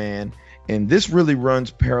this man, and this really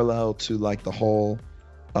runs parallel to like the whole,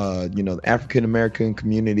 the African American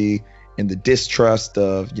community and the distrust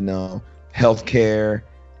of, healthcare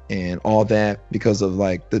and all that because of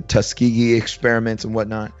like the Tuskegee experiments and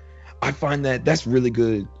whatnot. I find that that's really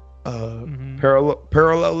good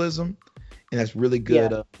parallelism, and that's really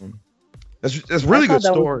good. Yeah. That's really good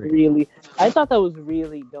story. I thought that was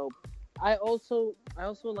really dope. I also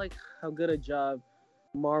like how good a job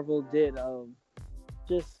Marvel did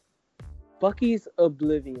just Bucky's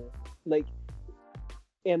oblivion.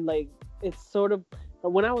 It's sort of,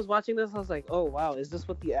 when I was watching this, I was like, oh wow, is this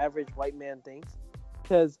what the average white man thinks?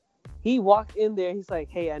 Because he walked in there, he's like,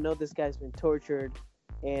 hey, I know this guy's been tortured,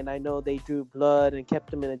 and I know they drew blood and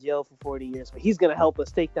kept him in a jail for 40 years, but he's gonna help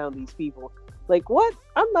us take down these people. Like, what?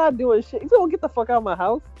 I'm not doing shit. You don't get the fuck out of my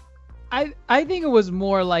house. I think it was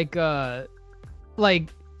more like a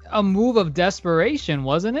move of desperation,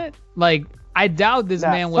 wasn't it? Like, I doubt this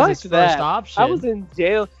man was his first option. I was in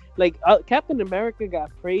jail. Like, Captain America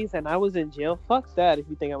got praised, and I was in jail. Fuck that if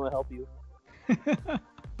you think I'm gonna help you.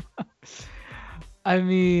 I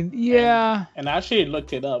mean, yeah. And I actually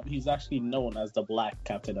looked it up. He's actually known as the Black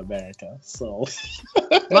Captain America. So.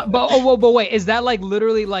 but wait, is that like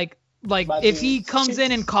literally like if he comes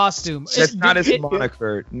in costume? That's not his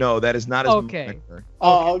moniker. No, that is not his moniker.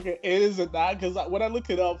 Oh, okay. It isn't that, because when I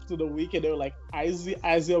looked it up through the weekend, they were like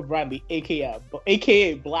Isaiah Bradley,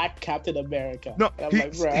 aka Black Captain America. No, I'm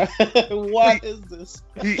like, bruh, what is this?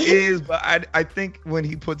 He is, but I think when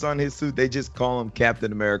he puts on his suit, they just call him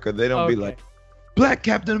Captain America. They don't be like Black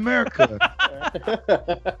Captain America.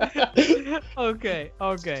 Okay.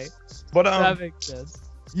 But that makes sense.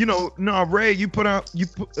 Ray, you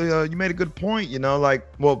made a good point.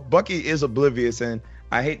 Bucky is oblivious, and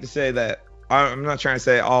I hate to say that. I'm not trying to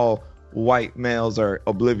say all white males are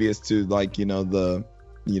oblivious to the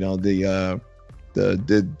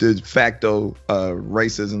de facto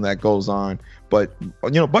racism that goes on. But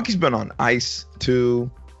Bucky's been on ice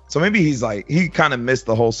too, so maybe he kind of missed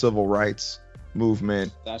the whole civil rights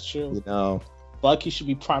movement. That's true. Bucky should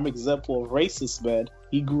be prime example of racist, man.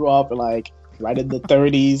 He grew up right in the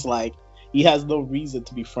 30s. He has no reason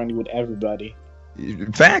to be friendly with everybody.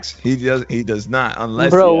 Facts. He does not,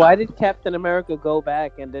 unless. Bro, why did Captain America go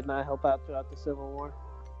back and did not help out throughout the Civil War?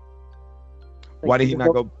 Why did he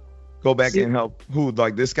not go back and help who?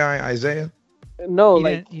 Like this guy, Isaiah? No,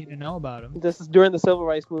 You didn't know about him. this is during the civil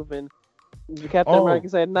rights movement. Captain America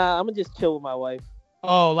said, "Nah, I'm gonna just chill with my wife."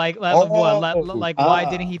 Oh, why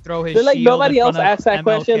didn't he throw his But, like, shield nobody in else front of asked that MLK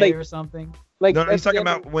question, like- or something? Like, No, he's at talking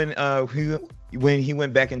the end about when he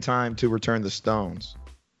went back in time to return the stones.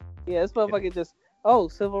 Yeah, this motherfucker just.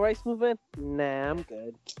 Civil rights movement? Nah, I'm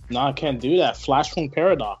good. No, I can't do that. Flashpoint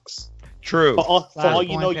paradox. True. For all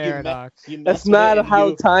you Flashpoint know, paradox. you mess That's with not it and how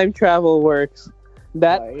you- time travel works.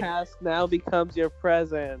 That Right. past now becomes your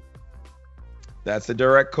present. That's a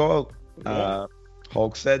direct quote. Yeah.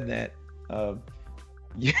 Hulk said that.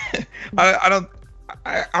 Yeah, I don't.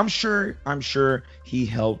 I'm sure he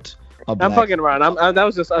helped a black. I'm fucking around. That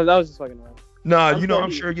was just fucking around. No, I'm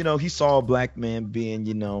I'm sure sure he saw a black man being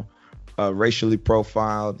racially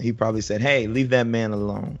profiled. He probably said, "Hey, leave that man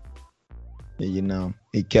alone." And,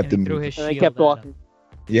 he kept him. Threw his And I shield kept at him. walking.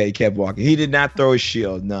 Yeah, he kept walking. He did not throw his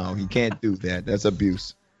shield. No, he can't do that. That's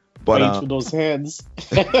abuse. Range But with those hands.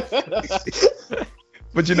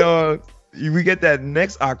 we get that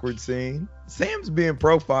next awkward scene. Sam's being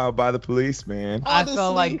profiled by the police, man. I felt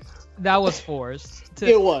Honestly, like that was forced.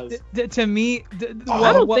 it was. To me,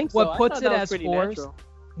 I don't think so. what I puts thought it that was as pretty forced. natural.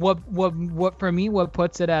 What for me, what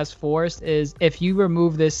puts it as forced is if you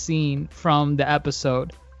remove this scene from the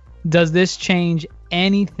episode, does this change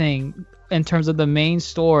anything in terms of the main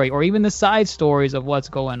story or even the side stories of what's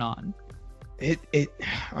going on?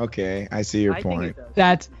 Okay, I see your I think point. it does.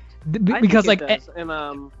 That's I because think like it does.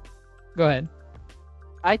 And go ahead.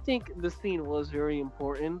 I think the scene was very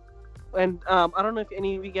important. And I don't know if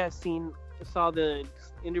any of you guys saw the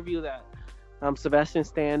interview that Sebastian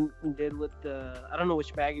Stan did with I don't know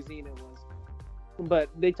which magazine it was, but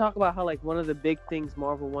they talk about how like one of the big things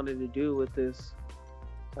Marvel wanted to do with this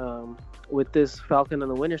Falcon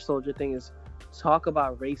and the Winter Soldier thing is talk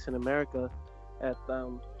about race in America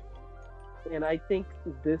and I think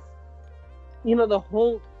this, the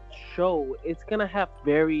whole show, it's gonna have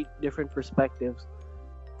very different perspectives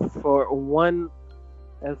for one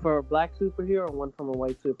and for a black superhero and one from a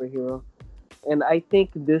white superhero. And I think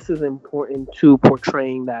this is important to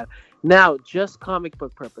portraying that. Now, just comic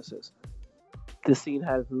book purposes, the scene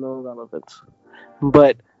has no relevance.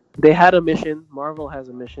 But they had a mission. Marvel has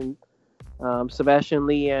a mission. Sebastian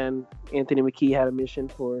Lee and Anthony Mackie had a mission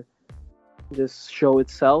for this show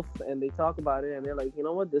itself. And they talk about it. And they're like, you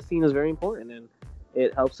know what? This scene is very important. And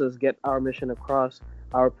it helps us get our mission across,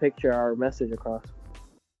 our picture, our message across.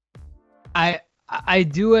 I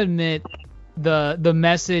do admit the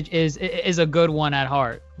message is a good one at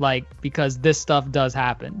heart, like, because this stuff does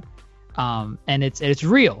happen, and it's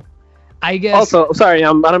real. I guess. Also, sorry,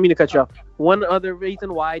 I don't mean to cut you off. One other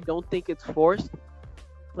reason why I don't think it's forced: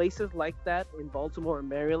 places like that in Baltimore and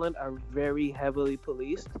Maryland are very heavily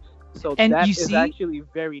policed, so And that you is see- actually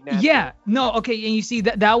very natural. Yeah, no, okay, and you see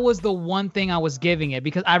that was the one thing I was giving it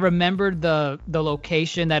because I remembered the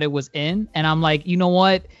location that it was in, and I'm like, you know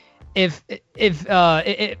what? If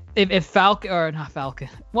Falcon or not Falcon,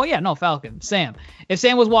 well, yeah, no, Falcon, Sam. If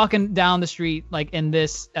Sam was walking down the street like in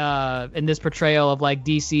this portrayal of like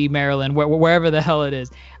DC, Maryland, wherever the hell it is,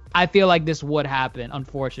 I feel like this would happen,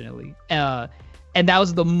 unfortunately. And that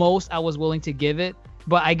was the most I was willing to give it.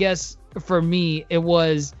 But I guess for me,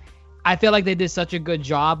 I feel like they did such a good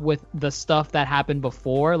job with the stuff that happened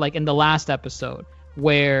before, like in the last episode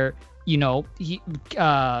where,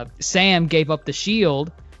 Sam gave up the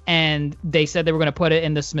shield. And they said they were going to put it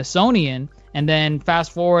in the Smithsonian. And then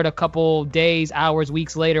fast forward a couple days, hours,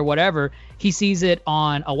 weeks later, whatever, he sees it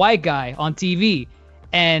on a white guy on TV.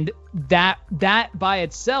 And that by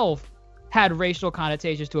itself had racial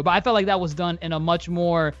connotations to it. But I felt like that was done in a much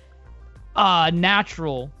more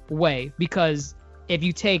natural way. Because if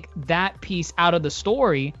you take that piece out of the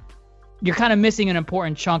story, you're kind of missing an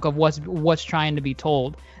important chunk of what's trying to be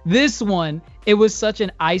told. This one, it was such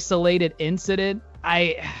an isolated incident.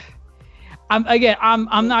 I'm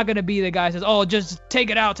not gonna be the guy who says, "Oh, just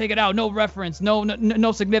take it out, no reference,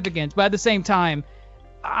 no significance." But at the same time,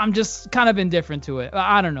 I'm just kind of indifferent to it.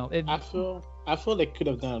 I don't know. I feel they could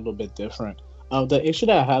have done it a little bit different. The issue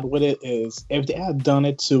that I had with it is if they had done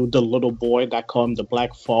it to the little boy that called him the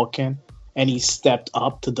Black Falcon, and he stepped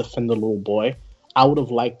up to defend the little boy, I would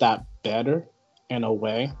have liked that better in a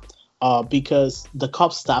way, because the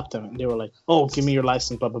cops stopped him and they were like, "Oh, give me your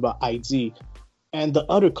license, blah blah blah, ID." And the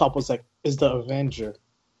other cop was like, "Is the Avenger?"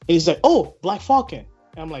 And he's like, "Oh, Black Falcon."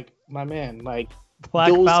 And I'm like, my man, like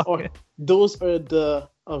Falcon. Those are the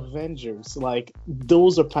Avengers. Like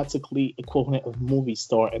those are practically equivalent of movie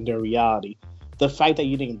star in their reality. The fact that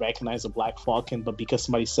you didn't recognize a Black Falcon, but because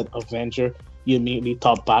somebody said Avenger, you immediately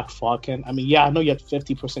thought Black Falcon. I mean, yeah, I know you had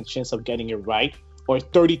 50% chance of getting it right, or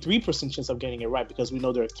 33% chance of getting it right, because we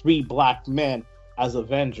know there are 3 black men as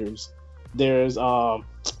Avengers. There's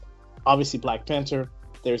obviously Black Panther,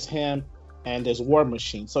 there's him, and there's War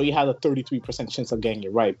Machine. So you had a 33% chance of getting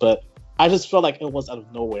it right. But I just felt like it was out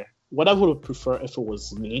of nowhere. What I would have preferred if it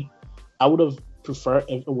was me, I would have preferred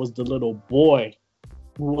if it was the little boy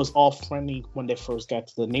who was all friendly when they first got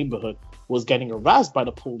to the neighborhood, was getting harassed by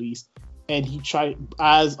the police, and he tried,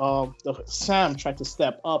 as Sam tried to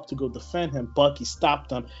step up to go defend him, Bucky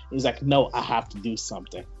stopped him. He's like, no, I have to do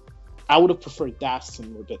something. I would have preferred that scene a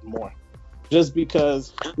little bit more, just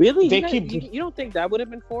because Really? they You don't think that would have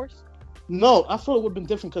been forced? No, I thought it would have been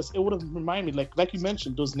different, because it would have reminded me, like you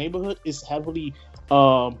mentioned, those neighborhood is heavily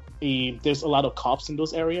there's a lot of cops in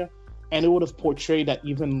those areas, and it would have portrayed that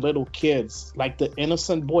even little kids, like the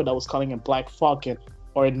innocent boy that was calling him Black Falcon,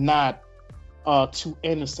 are not too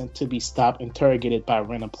innocent to be stopped, interrogated by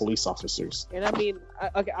random police officers. And I mean,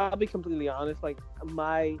 I'll be completely honest. Like,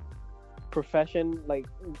 my profession,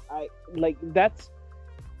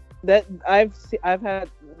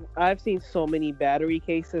 I've seen so many battery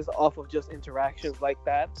cases off of just interactions like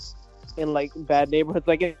that in like bad neighborhoods,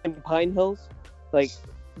 like in Pine Hills. Like,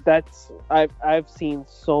 I've seen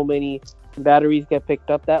so many batteries get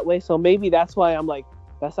picked up that way. So maybe that's why I'm like,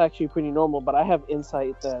 that's actually pretty normal. But I have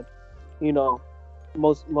insight that, you know,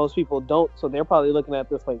 most people don't. So they're probably looking at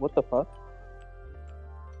this like, what the fuck?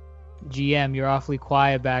 GM, you're awfully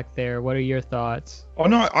quiet back there. What are your thoughts? Oh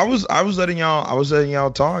no, I was letting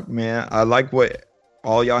y'all talk, man. I like what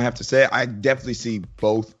all y'all have to say. I definitely see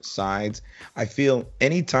both sides. I feel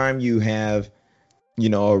anytime you have, you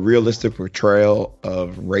know, a realistic portrayal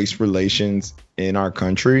of race relations in our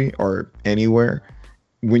country or anywhere,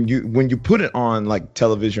 when you put it on like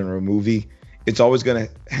television or a movie, it's always going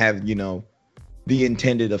to have, you know, the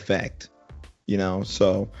intended effect, you know.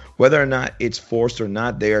 So whether or not it's forced or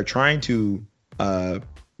not, they are trying to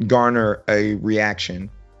garner a reaction,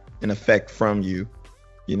 an effect from you,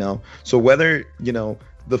 you know. So whether, you know,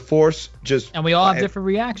 the force just, and we all have different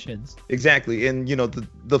reactions. Exactly. And, you know,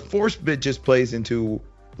 the force bit just plays into,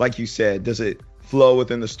 like you said, does it flow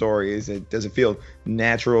within the story? Does it feel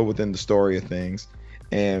natural within the story of things?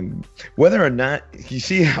 And whether or not, you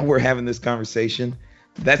see how we're having this conversation,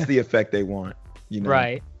 that's the effect they want, you know?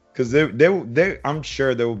 Right. Because I'm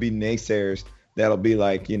sure there will be naysayers that'll be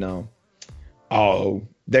like, you know, oh,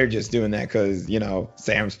 they're just doing that because, you know,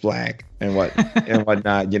 Sam's black and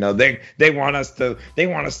whatnot. You know, they want us to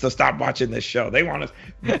stop watching this show. They want us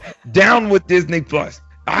down with Disney Plus.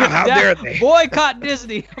 How dare they? Boycott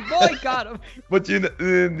Disney. Boycott them. But you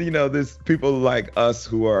know, there's people like us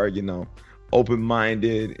who are, you know,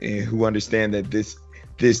 open-minded and who understand that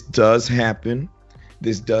this does happen.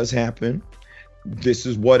 This does happen. This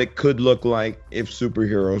is what it could look like if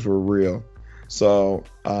superheroes were real. So,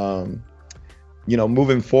 you know,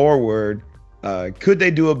 moving forward, could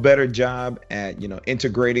they do a better job at, you know,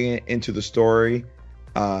 integrating it into the story?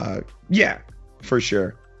 Yeah, for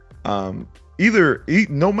sure. No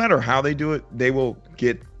matter how they do it, they will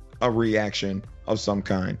get a reaction of some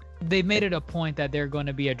kind. They made it a point that they're going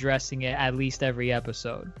to be addressing it at least every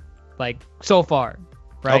episode, like so far,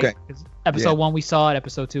 right? Okay. Episode 1 we saw it,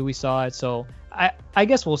 episode 2 we saw it, so I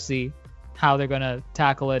guess we'll see how they're gonna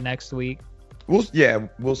tackle it next week. We'll see.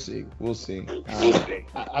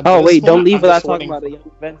 Oh wait, don't leave without talking about the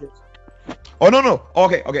Young Avengers. Oh no.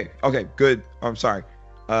 Okay. Good. I'm sorry.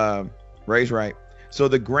 Ray's right. So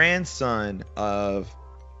the grandson of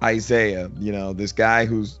Isaiah, you know, this guy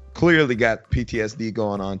who's clearly got PTSD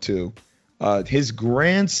going on too. His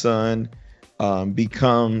grandson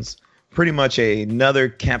becomes pretty much another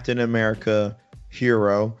Captain America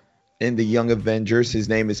hero in the Young Avengers. His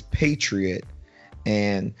name is Patriot,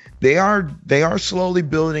 and they are slowly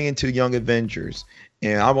building into Young Avengers.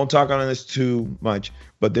 And I won't talk on this too much,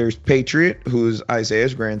 but there's Patriot, who's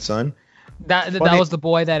Isaiah's grandson. That was the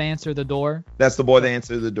boy that answered the door? That's the boy that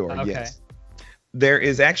answered the door, okay. Yes. There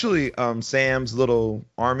is actually Sam's little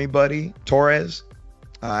army buddy, Torres.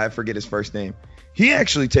 I forget his first name. He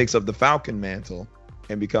actually takes up the Falcon mantle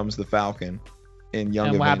and becomes the Falcon in Young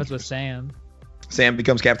Avengers. And what happens with Sam? Sam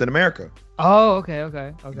becomes Captain America. Oh,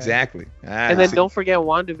 okay. Exactly. And then don't forget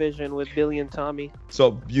WandaVision with Billy and Tommy.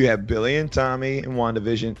 So you have Billy and Tommy in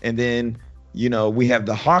WandaVision. And then, you know, we have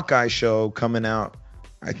the Hawkeye show coming out,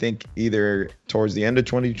 I think either towards the end of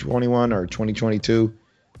 2021 or 2022.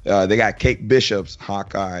 They got Kate Bishop's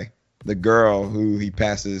Hawkeye, the girl who he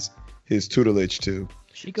passes his tutelage to.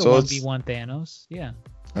 She could 1v1 Thanos. Yeah.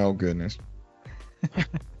 Oh, goodness.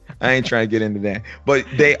 I ain't trying to get into that. But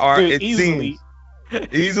they are, it easily. seems.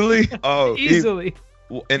 Easily? Oh, easily.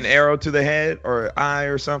 An arrow to the head or eye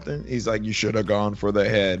or something. He's like, you should have gone for the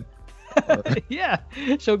head. Yeah,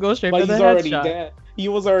 she'll go straight But for the he's already headshot. dead. He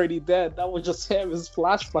was already dead. That was just him, his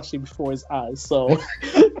flash flashing before his eyes. So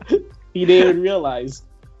he didn't even realize.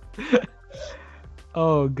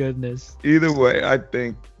 Oh goodness. Either way, I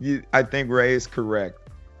think Ray is correct.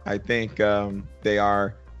 I think they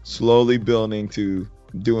are slowly building to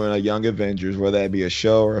doing a Young Avengers, whether that be a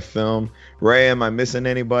show or a film. Ray, am I missing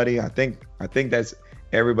anybody? I think that's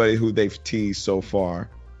everybody who they've teased so far.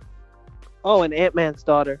 Oh, and Ant-Man's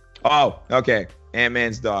daughter. Oh, okay.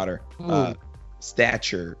 Ant-Man's daughter. Ooh.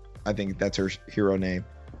 Stature. I think that's her hero name.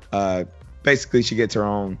 Basically, she gets her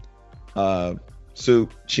own suit.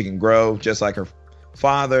 She can grow just like her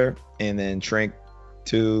father and then shrink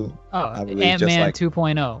to, I believe, Ant-Man just like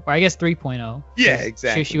 2.0. Or I guess 3.0. Yeah,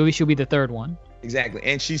 exactly. She'll be the third one. Exactly.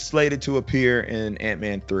 And she's slated to appear in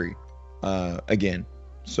Ant-Man 3 again.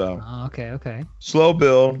 So Okay. slow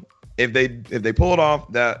build. If they pull it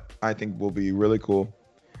off, that I think will be really cool.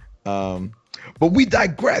 But we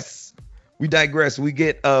digress. We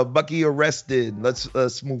get Bucky arrested.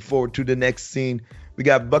 Let's move forward to the next scene. We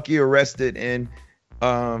got Bucky arrested, and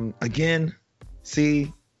again,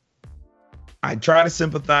 see, I try to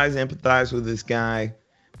empathize with this guy,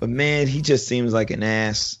 but man, he just seems like an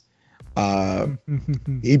ass.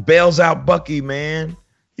 He bails out Bucky, man.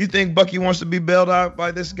 You think Bucky wants to be bailed out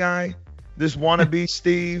by this guy? This wannabe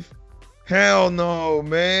Steve? Hell no,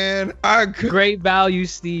 man. Great value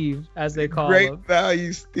Steve, as they call Great him.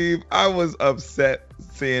 value Steve. I was upset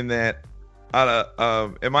seeing that.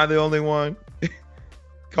 Am I the only one?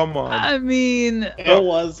 Come on. I mean, It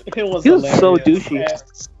was He was hilarious. so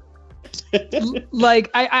douchey. like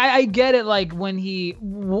I get it. Like when he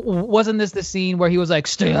wasn't this the scene where he was like,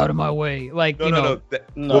 "Stay out of my way." Like No. No.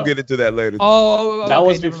 We'll get into that later. Oh, That okay,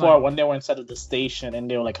 was never before mind. when they were inside of the station and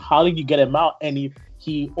they were like, "How did you get him out?" And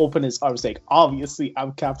he opened his arms like, "Obviously,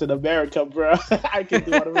 I'm Captain America, bro. I can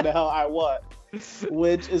do whatever the hell I want."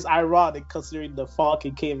 Which is ironic considering the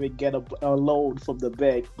Falcon came and get a loan from the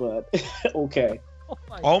bank, but okay.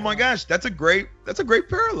 Oh my gosh, that's a great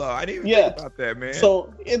parallel. I didn't even think about that, man.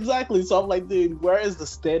 So exactly. So I'm like, dude, where is the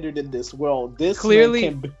standard in this world? This Clearly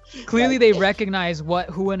man can Clearly, they recognize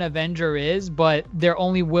who an Avenger is, but they're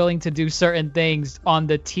only willing to do certain things on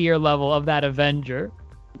the tier level of that Avenger.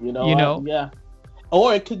 You know? Yeah.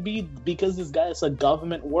 Or it could be because this guy is a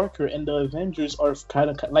government worker and the Avengers are kind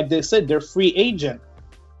of, like they said, they're free agent.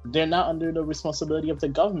 They're not under the responsibility of the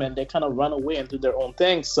government. They kind of run away and do their own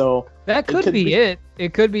thing. So that could be it.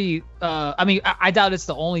 It could be. I mean, I doubt it's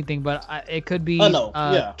the only thing, but it could be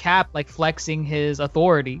Cap like flexing his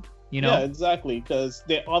authority. You know? Yeah, exactly. Because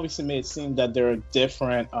they obviously made it seem that they're a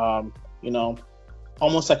different,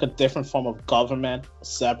 almost like a different form of government,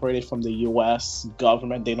 separated from the U.S.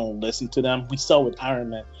 government. They don't listen to them. We saw with Iron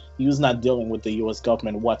Man, he was not dealing with the U.S.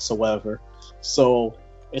 government whatsoever. So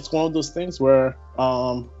it's one of those things where,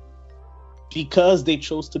 because they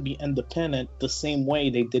chose to be independent the same way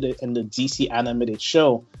they did it in the DC animated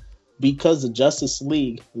show, because the Justice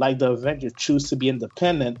League, like the Avengers, choose to be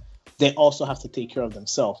independent, they also have to take care of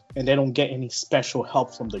themselves, and they don't get any special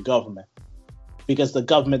help from the government because the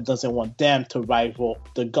government doesn't want them to rival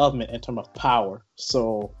the government in terms of power.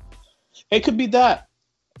 So it could be that,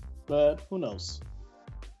 but who knows?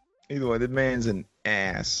 Either way, this man's an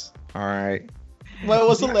ass. All right. Well, it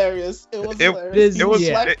was hilarious. He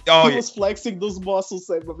was flexing those muscles,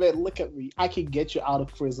 saying, "But man, look at me! I can get you out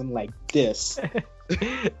of prison like this."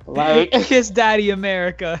 Like, kiss Daddy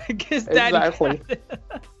America. Kiss Daddy. Exactly.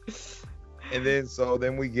 And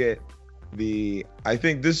then we get I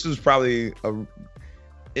think this is probably of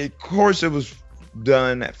course it was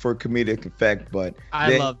done for comedic effect, but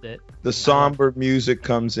I loved it. The somber music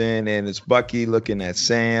comes in, and it's Bucky looking at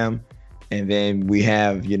Sam, and then we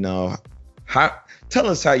have, tell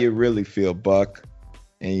us how you really feel, Buck.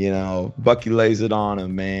 And, Bucky lays it on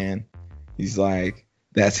him, man. He's like,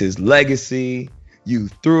 that's his legacy. You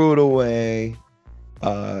threw it away.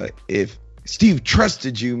 If Steve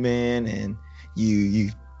trusted you, man, and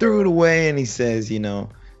you threw it away, and he says,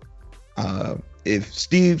 if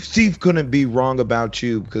Steve couldn't be wrong about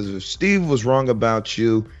you, because if Steve was wrong about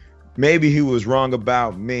you, maybe he was wrong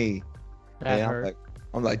about me.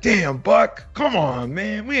 I'm like, damn, Buck, come on,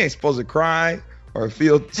 man. We ain't supposed to cry or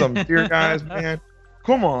feel some tear, guys, man.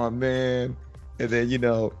 Come on, man. And then,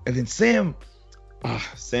 and then Sam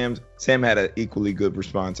had an equally good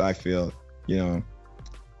response, I feel.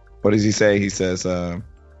 What does he say? He says, I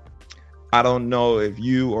don't know if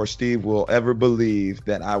you or Steve will ever believe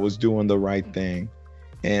that I was doing the right thing.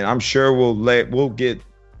 And I'm sure we'll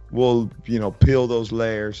peel those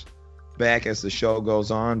layers back as the show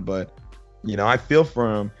goes on. But, I feel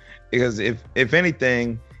for him because if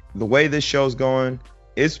anything, the way this show's going,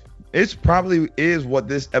 it's It's probably is what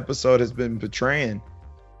this episode has been portraying.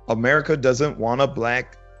 America doesn't want a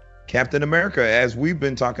black Captain America, as we've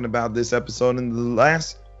been talking about this episode in the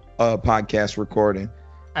last podcast recording.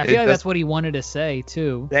 I feel like that's what he wanted to say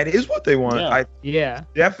too. That is what they want. Yeah.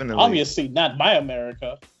 Definitely. Obviously, not my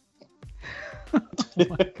America. Oh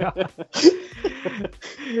my God.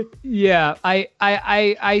 Yeah,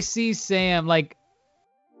 I see Sam, like,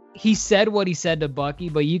 he said what he said to Bucky,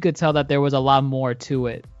 but you could tell that there was a lot more to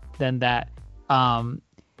it than that.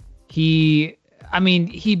 He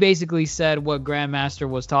basically said what Grandmaster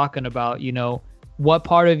was talking about, you know, what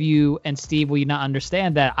part of you and Steve will you not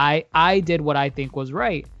understand that I did what I think was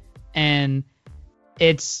right. And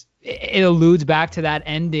it alludes back to that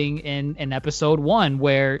ending in episode 1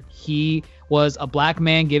 where he was a black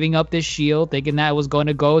man giving up this shield, thinking that it was going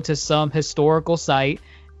to go to some historical site.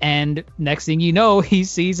 And next thing you know, he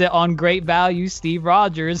sees it on great value Steve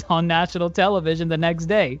Rogers on national television the next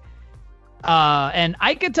day. And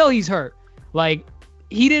I could tell he's hurt. Like,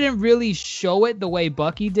 he didn't really show it the way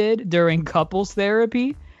Bucky did during couples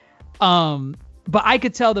therapy. But I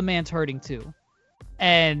could tell the man's hurting too.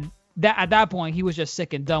 And that at that point, he was just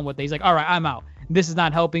sick and done with it. He's like, all right, I'm out. This is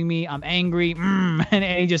not helping me. I'm angry. And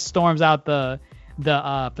he just storms out the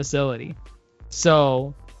facility.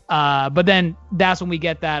 So, but then that's when we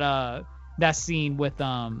get that scene with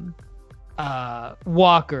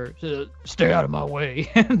Walker, stay out of my way.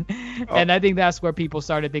 And I think that's where people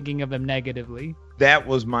started thinking of him negatively. That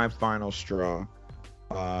was my final straw.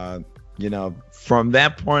 You know, from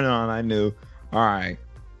that point on, I knew, all right,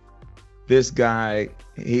 this guy,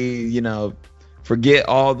 he, you know, forget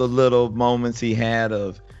all the little moments he had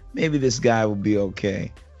of maybe this guy will be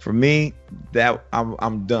okay. For me, that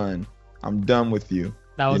I'm done. I'm done with you.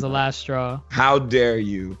 That was the last straw. How dare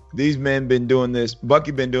you? These men been doing this.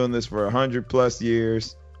 Bucky been doing this for 100+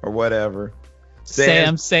 years or whatever.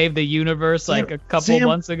 Sam saved the universe like a couple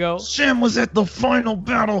months ago. Sam was at the final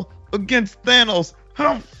battle against Thanos.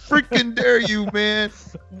 How freaking dare you, man?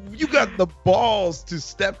 You got the balls to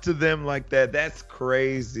step to them like that. That's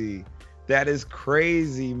crazy. That is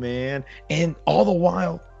crazy, man. And all the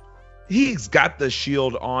while, he's got the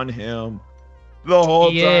shield on him the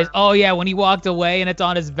whole time. Oh, yeah. When he walked away and it's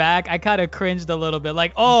on his back, I kind of cringed a little bit.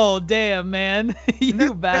 Like, oh, damn, man.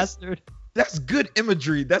 You bastard. That's good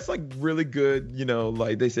imagery. That's like really good. You know,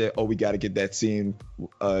 like they said, oh, we got to get that scene, you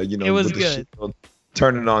know, it was with good. The shield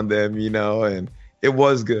turning on them, you know, and it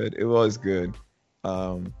was good. It was good.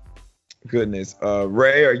 Goodness.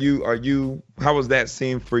 Ray, are you, how was that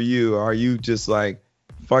scene for you? Are you just like,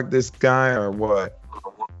 fuck this guy or what?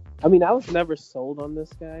 I mean, I was never sold on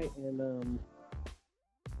this guy, and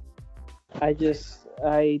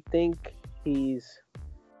I think he's,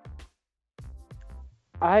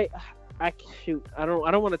 I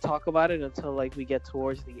don't want to talk about it until like we get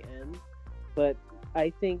towards the end, but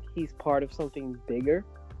I think he's part of something bigger.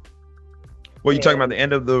 Well, you talking about the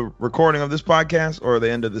end of the recording of this podcast or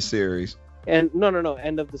the end of the series? And no,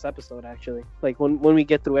 end of this episode actually. Like when we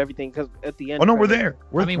get through everything, because at the end. Oh no, we're there.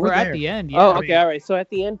 We're at the end. Yeah. Oh, okay, all right. So at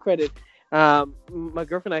the end credit, my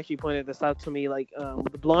girlfriend actually pointed this out to me. Like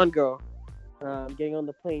the blonde girl, getting on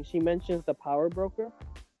the plane, she mentions the power broker.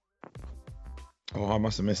 Oh, I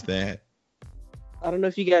must have missed that. I don't know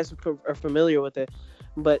if you guys are familiar with it,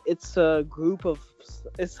 but it's a group of,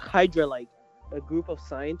 it's Hydra, like a group of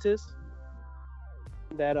scientists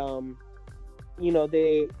that you know,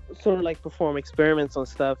 they sort of like perform experiments on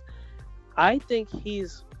stuff. I think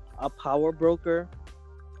he's a power broker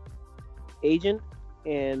agent,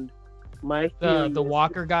 and my theory the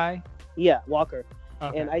Walker guy. Yeah, Walker.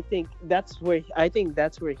 Okay. And I think that's where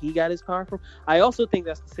he got his power from. I also think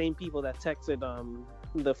that's the same people that texted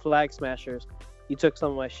the Flag Smashers, "You took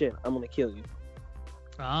some of my shit. I'm gonna kill you."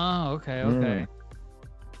 Oh, okay.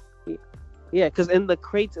 Yeah, because in the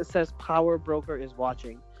crates it says "Power Broker is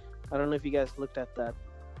watching." I don't know if you guys looked at that.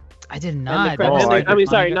 I did not.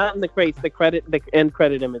 Sorry, not in the crates. The end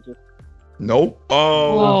credit images. Nope.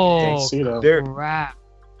 Oh, crap.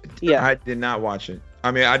 Yeah, I did not watch it.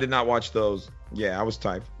 I mean, I did not watch those. Yeah, I was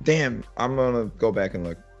typed. Damn, I'm gonna go back and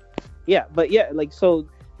look. Yeah, but yeah, like so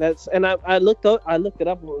that's, and I looked it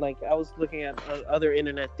up. Like I was looking at other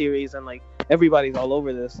internet theories, and like everybody's all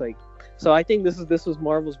over this. Like, so I think this was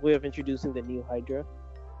Marvel's way of introducing the new Hydra,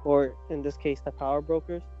 or in this case, the Power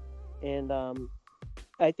Brokers. And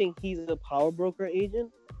I think he's a power broker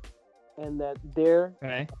agent, and that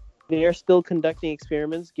they're still conducting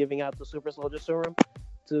experiments, giving out the super soldier serum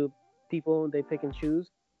to people they pick and choose.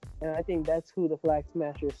 And I think that's who the Flag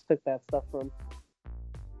Smashers took that stuff from.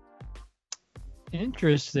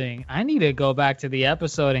 Interesting. I need to go back to the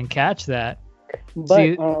episode and catch that.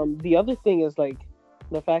 But the other thing is, like,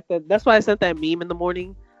 The fact that's why I sent that meme in the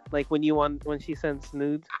morning, like when she sends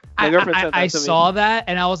nudes. I saw that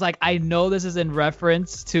and I was like, I know this is in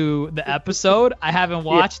reference to the episode. I haven't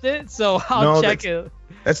watched it, so I'll check it.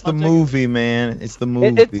 That's the movie, man. It's the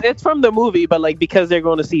movie. It's from the movie, but like because they're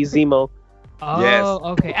going to see Zemo. Oh, yes.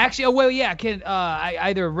 Okay. Actually, can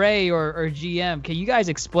either Ray or GM, can you guys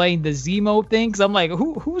explain the Zemo thing? Because I'm like,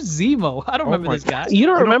 who's Zemo? I don't remember this guy. You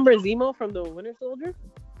don't remember Zemo from the Winter Soldier?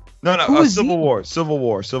 No. Civil War. Oh, Civil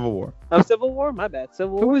War. My bad.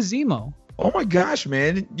 Civil War. Who was Zemo? Oh my gosh,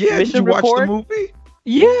 man. Yeah, Mission did you watch Report? the movie?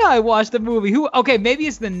 Yeah, I watched the movie. Who? Okay, maybe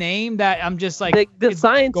it's the name that I'm just like the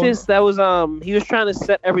scientist that was he was trying to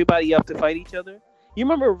set everybody up to fight each other. You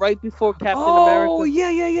remember right before Captain America? Oh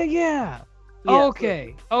yeah.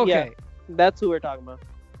 Okay. Yeah, that's who we're talking about.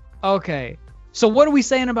 Okay. So what are we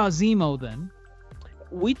saying about Zemo then?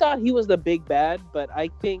 We thought he was the big bad, but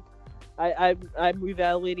I think I'm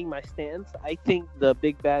reevaluating my stance. I think the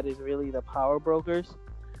big bad is really the power brokers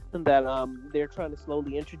that they're trying to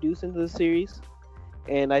slowly introduce into the series,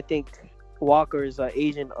 and I think Walker is an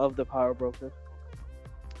agent of the power broker.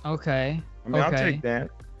 Okay. I mean, I'll take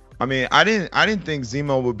that. I mean, I didn't think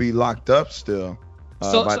Zemo would be locked up still.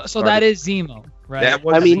 So that is Zemo, right?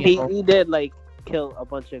 He did like kill a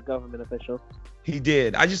bunch of government officials. He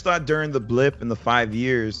did. I just thought during the blip in the 5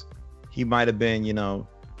 years, he might have been,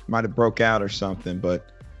 might have broke out or something.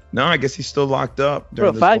 But no, I guess he's still locked up.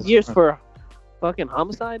 Bro, 5 years for fucking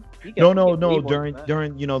homicide? No. During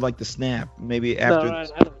like the snap, maybe after. I know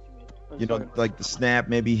what you mean. Like the snap,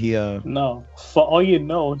 maybe he. No, for all you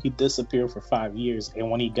know, he disappeared for 5 years, and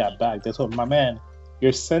when he got back, they told him, my man,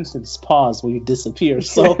 your sentence paused when you disappear,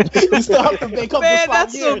 so you still have to make up the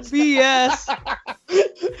 5 years. That's some BS.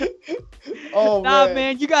 Oh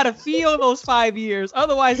man, you gotta feel those 5 years.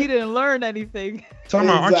 Otherwise, he didn't learn anything. Talking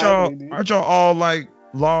about, aren't y'all all like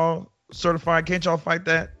law certified? Can't y'all fight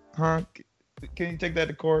that? Huh? Can you take that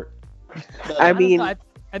to court? I mean, I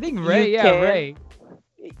think Ray. Ray.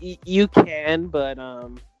 You can, but I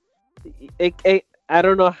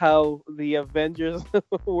don't know how the Avengers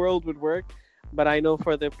world would work. But I know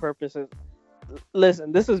for the purposes,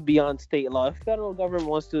 listen, this is beyond state law. If federal government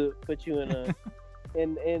wants to put you in a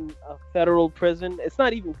in a federal prison, it's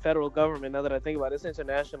not even federal government. Now that I think about it, it's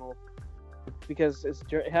international because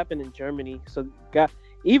it happened in Germany. So,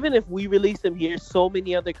 even if we release them here, so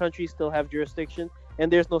many other countries still have jurisdiction,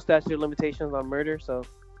 and there's no statute of limitations on murder. So,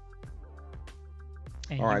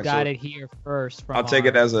 and you got it here first. I'll take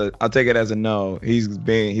it as a no. He's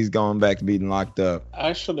going back to being locked up.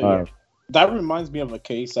 Actually. That reminds me of a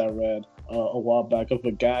case I read a while back of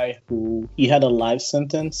a guy who he had a life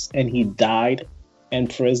sentence and he died in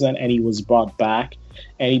prison and he was brought back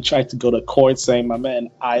and he tried to go to court saying, my man,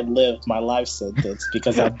 I lived my life sentence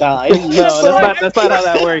because I died. That's not how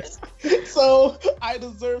that works. So I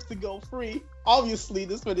deserve to go free. Obviously,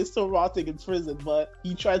 this man is still rotting in prison, but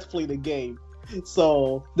he tried to play the game.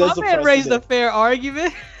 So there's my man raised a fair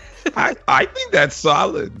argument. I think that's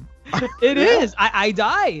solid. It is. I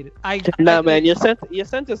died. Man, your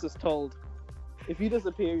sentence is told. If you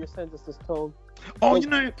disappear, your sentence is told. Oh,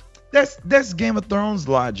 that's Game of Thrones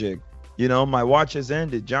logic. My watch has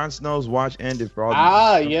ended. Jon Snow's watch ended for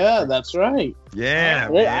all. Yeah, that's right. Yeah,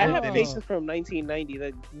 I have cases from 1990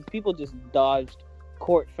 that people just dodged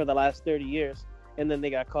court for the last 30 years, and then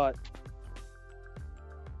they got caught.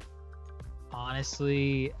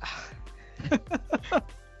 Honestly.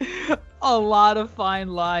 A lot of fine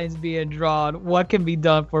lines being drawn. What can be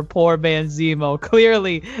done for poor man Zemo?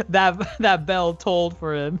 Clearly, that bell tolled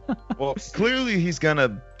for him. Well, clearly he's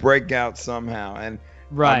gonna break out somehow, and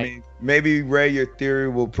right. I mean, maybe Ray, your theory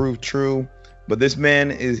will prove true. But this man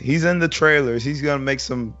he's in the trailers. He's gonna make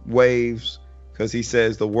some waves because he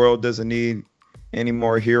says the world doesn't need any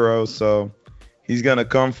more heroes. So he's gonna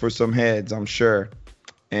come for some heads, I'm sure.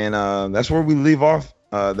 And that's where we leave off.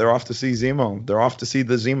 They're off to see Zemo. They're off to see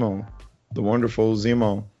the Zemo, the wonderful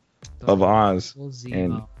Zemo of Oz.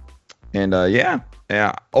 Zemo. And yeah.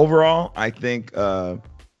 Overall, I think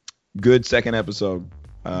good second episode.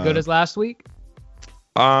 Good as last week.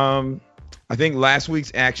 I think last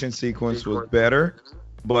week's action sequence was better,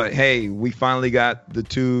 but hey, we finally got the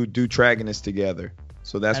two Dutragonists together,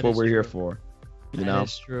 so that's what we're here for.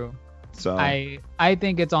 That's true. So I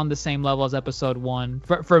think it's on the same level as episode 1.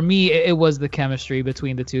 For me, it was the chemistry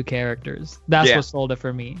between the two characters. That's what sold it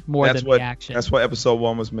for me more than the action. That's what episode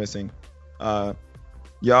 1 was missing. Y'all,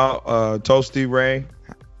 Toasty, Ray,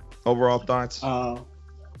 overall thoughts?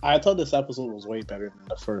 I thought this episode was way better than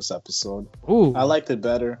the first episode. Ooh. I liked it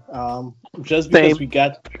better. Just because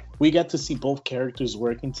we got to see both characters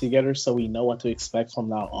working together, so we know what to expect from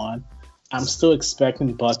now on. I'm still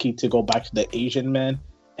expecting Bucky to go back to the Asian man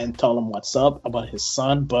and tell him what's up about his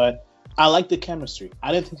son, but I like the chemistry.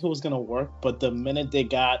 I didn't think it was going to work, but the minute they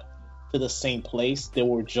got to the same place, they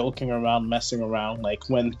were joking around, messing around, like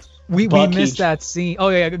when we missed that scene. Oh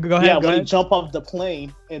yeah, go ahead. Yeah, when he jump off the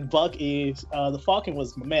plane and Bucky, the Falcon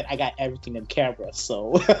was, man, I got everything in camera,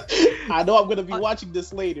 so I know I'm going to be watching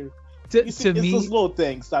this later. It's those little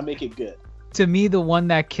things that make it good. To me, the one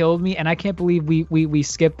that killed me, and I can't believe we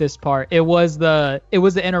skipped this part. It was the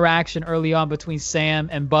interaction early on between Sam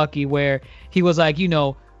and Bucky, where he was like,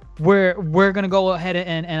 we're gonna go ahead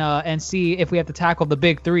and see if we have to tackle the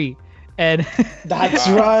big three, and that's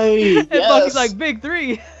right. And yes. Bucky's like, big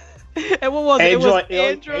three, and what was it? It was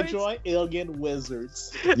Android, alien,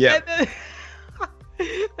 wizards. Yeah.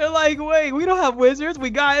 They're like, wait, we don't have wizards. We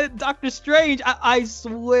got Doctor Strange. I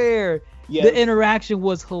swear. Yes. The interaction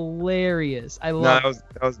was hilarious. I love it.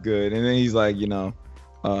 That was good. And then he's like,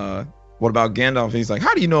 what about Gandalf? And he's like,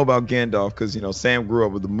 how do you know about Gandalf? Because, Sam grew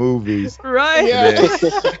up with the movies. Right. Yeah.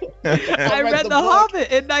 I read The Hobbit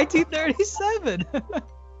in 1937.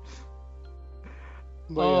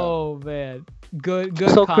 Oh, man. Good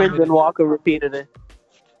so comedy. cringe when Walker repeated it.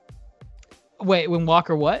 Wait, when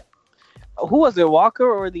Walker what? Who was it, Walker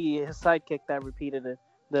or his sidekick that repeated it?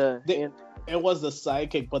 It was the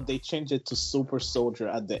sidekick, but they changed it to super soldier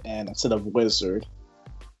at the end instead of wizard.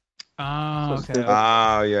 Oh, okay.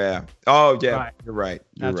 Oh, yeah. Oh, yeah. Right.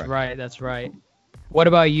 You're right. That's right. What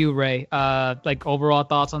about you, Ray? Like overall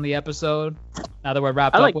thoughts on the episode? Now that we're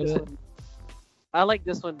wrapped up with it. I like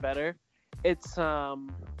this one better. It's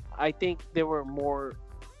I think there were more.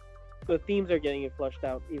 The themes are getting it flushed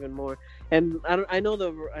out even more, and I know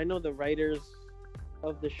the writers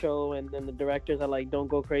of the show and the directors are like, don't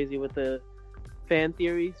go crazy with the fan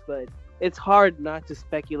theories, but it's hard not to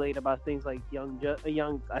speculate about things like Young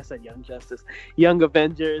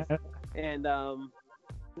Avengers, and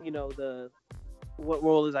what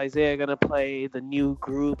role is Isaiah gonna play, the new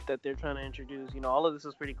group that they're trying to introduce. All of this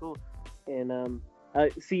is pretty cool, and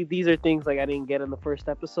see, these are things like I didn't get in the first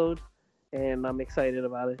episode, and I'm excited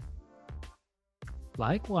about it.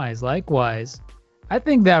 Likewise. I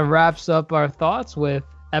think that wraps up our thoughts with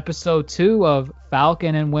episode 2 of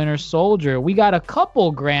Falcon and Winter Soldier. We got a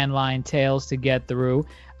couple Grand Line tales to get through.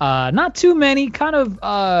 Not too many, kind of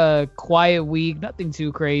quiet week, nothing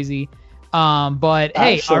too crazy. But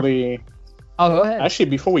hey, go ahead. Actually,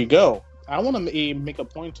 before we go, I want to make a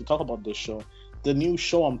point to talk about this show. The new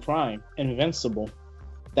show on Prime, Invincible.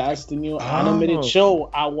 That's the new animated show.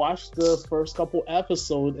 I watched the first couple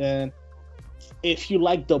episodes, and if you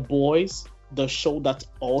like The Boys, the show that's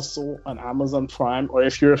also on Amazon Prime, or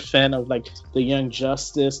if you're a fan of like the Young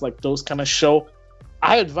Justice, like those kind of show,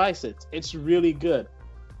 I advise it. It's really good.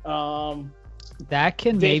 That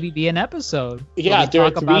can maybe be an episode. Yeah, there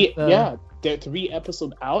are 3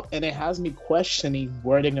 episodes out, and it has me questioning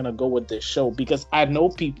where they're gonna go with this show, because I know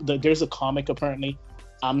people. There's a comic apparently.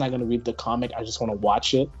 I'm not gonna read the comic. I just want to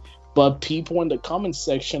watch it. But people in the comment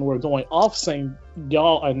section were going off saying,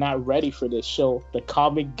 y'all are not ready for this show. The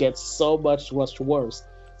comic gets so much worse.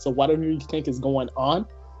 So whatever you think is going on,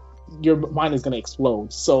 your mind is going to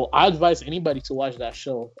explode. So I advise anybody to watch that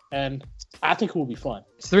show. And I think it will be fun.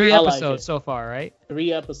 It's 3 episodes so far, right?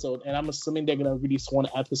 3 episodes. And I'm assuming they're going to release 1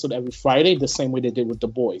 episode every Friday, the same way they did with The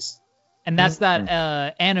Boys. And that's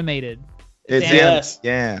that animated. Yes.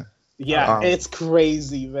 Yeah. Yeah, it's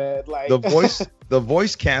crazy, man. Like the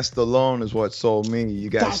voice cast alone is what sold me. You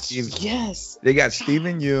got They got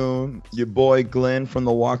Stephen Yeun, your boy Glenn from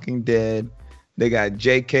The Walking Dead. They got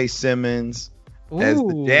J.K. Simmons as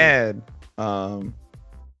the dad.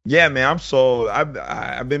 Yeah, man, I'm sold.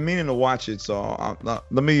 I've been meaning to watch it, so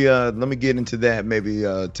let me get into that maybe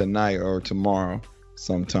tonight or tomorrow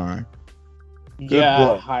sometime.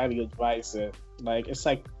 I highly advise it. Like, it's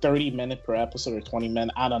like 30 minutes per episode or 20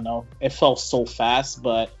 minutes. I don't know. It felt so fast,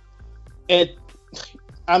 but the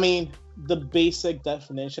basic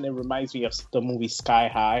definition, it reminds me of the movie Sky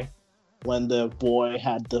High, when the boy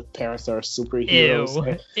had the parents that are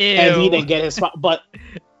superheroes. And he didn't get his spot. But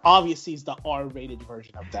obviously, it's the R-rated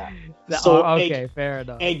version of that. Fair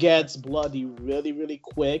enough. It gets bloody really, really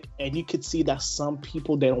quick. And you could see that some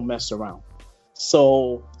people, they don't mess around.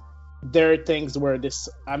 So there are things where I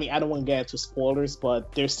don't want to get into spoilers,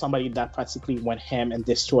 but there's somebody that practically went ham and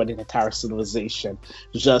destroyed an entire civilization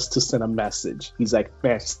just to send a message. He's like,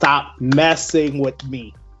 man, stop messing with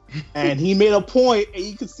me. And he made a point, and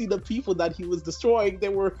you could see the people that he was destroying, they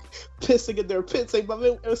were pissing in their pits, saying, but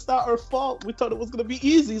it's not our fault. We thought it was going to be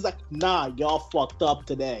easy. He's like, nah, y'all fucked up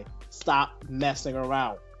today. Stop messing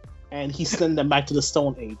around. And he sent them back to the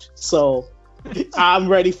Stone Age. So I'm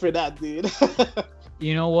ready for that, dude.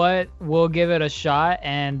 you know what? We'll give it a shot,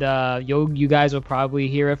 and you guys will probably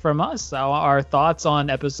hear it from us. Our thoughts on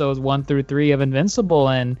episodes 1 through 3 of Invincible,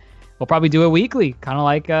 and we'll probably do it weekly, kind of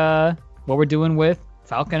like what we're doing with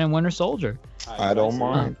Falcon and Winter Soldier. I don't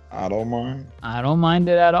mind. I don't mind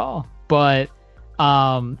it at all. But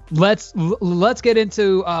let's get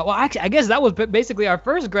into I guess that was basically our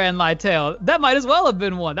first Grand Line Tale. That might as well have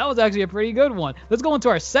been one. That was actually a pretty good one. Let's go into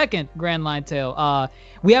our second Grand Line Tale.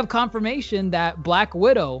 We have confirmation that Black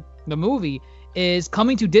Widow, the movie, is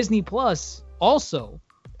coming to Disney Plus also,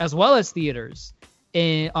 as well as theaters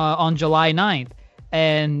on July 9th.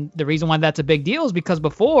 And the reason why that's a big deal is because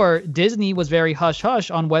before, Disney was very hush-hush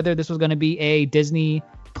on whether this was going to be a Disney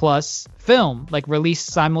Plus film, like released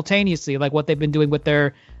simultaneously, like what they've been doing with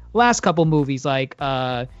their last couple movies, like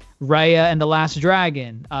Raya and the Last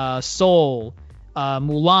Dragon, Soul,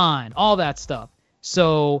 Mulan, all that stuff.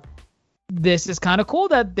 So this is kind of cool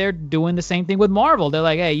that they're doing the same thing with Marvel. They're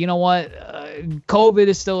like, hey, you know what? COVID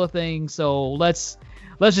is still a thing, so let's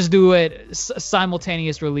just do it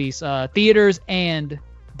simultaneous release, theaters and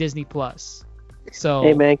Disney Plus. So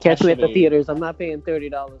hey man, catch me at the theaters. I'm not paying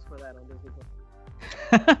 $30 for that on Disney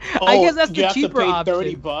Plus. I guess that's the cheaper option.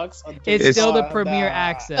 $30 it's still the premiere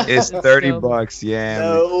access. It's $30, yeah.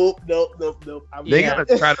 Nope. They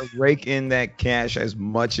gotta try to rake in that cash as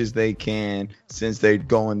much as they can since they're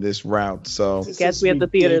going this route. So catch me at the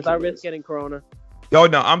theaters. I risk getting corona. Oh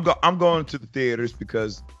no, I'm going to the theaters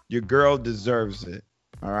because your girl deserves it.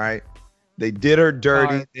 All right, they did her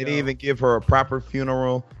dirty. They didn't even give her a proper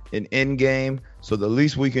funeral in Endgame. So the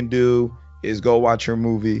least we can do is go watch her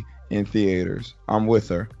movie in theaters. I'm with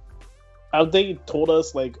her. They told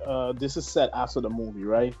us like this is set after the movie,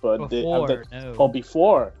 right? But before,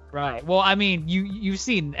 before. Right. Well, I mean, you've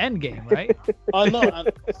seen Endgame, right? Oh no.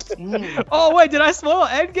 Oh wait, did I spoil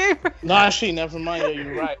Endgame? No, actually, never mind. Yeah,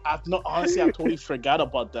 you're right. Honestly, I totally forgot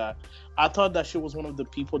about that. I thought that she was one of the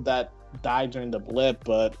people that died during the blip,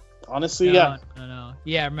 but honestly, No.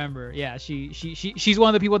 Yeah, remember. Yeah, she's one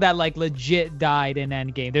of the people that like legit died in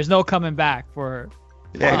Endgame. There's no coming back for her.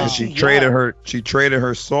 Yeah, because she traded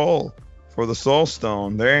her soul for the Soul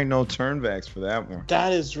Stone. There ain't no turnbacks for that one.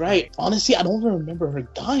 That is right. Honestly, I don't even remember her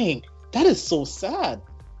dying. That is so sad.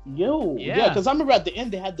 Yeah, because I remember at the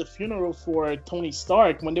end they had the funeral for Tony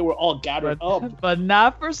Stark when they were all gathered up. But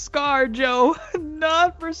not for ScarJo.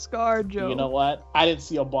 Not for ScarJo. You know what? I didn't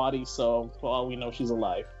see a body, so for all we know, she's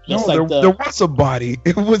alive. Just there was a body.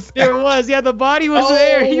 There was. Yeah, the body was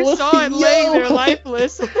there. You saw it laying there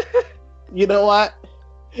lifeless. You know what?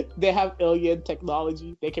 They have alien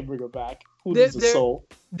technology. They can bring her back. Who needs a soul?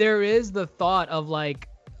 There is the thought of like,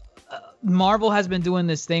 Marvel has been doing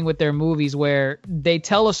this thing with their movies where they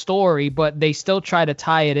tell a story, but they still try to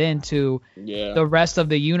tie it into the rest of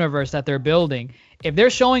the universe that they're building. If they're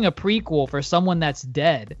showing a prequel for someone that's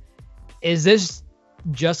dead, is this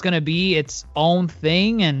just going to be its own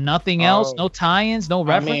thing and nothing else? No tie-ins, no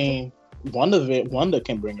reference? I mean, Wanda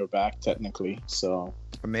can bring her back technically, so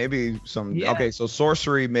maybe some. Yeah. Okay, so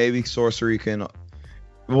sorcery can.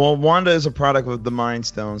 Well, Wanda is a product of the Mind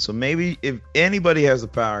Stone, so maybe if anybody has the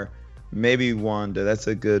power, maybe Wanda. That's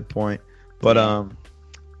a good point. But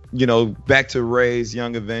back to Ray's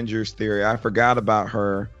Young Avengers theory. I forgot about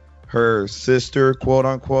her. Her sister, quote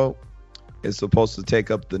unquote, is supposed to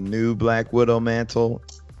take up the new Black Widow mantle.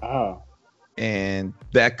 Oh. And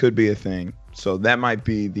that could be a thing. So that might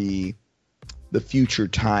be the future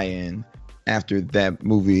tie-in after that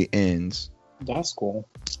movie ends. That's cool.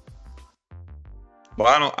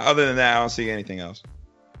 Well, other than that, I don't see anything else.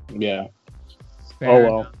 Yeah. Fair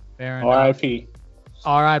enough. R.I.P.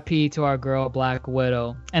 R.I.P. to our girl Black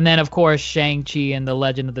Widow. And then of course Shang-Chi and the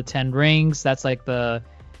Legend of the Ten Rings. That's like the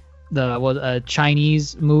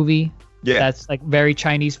Chinese movie. Yeah. That's like very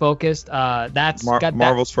Chinese focused. That's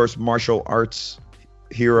Marvel's first martial arts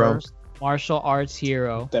hero.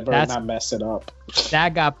 They better not mess it up.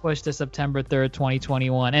 That got pushed to September 3rd,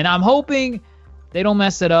 2021. And I'm hoping they don't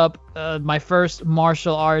mess it up. My first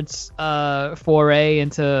martial arts foray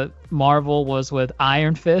into Marvel was with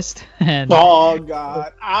Iron Fist. And oh,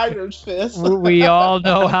 God. Iron Fist. We all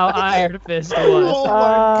know how Iron Fist was. Oh, my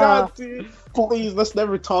God, dude. Please, let's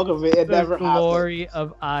never talk of it. It never happened. The glory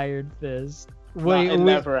of Iron Fist. It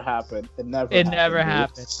never happened. It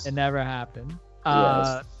never happened.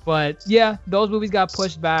 Yes. But yeah, those movies got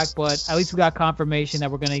pushed back, but at least we got confirmation that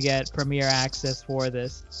we're gonna get premiere access for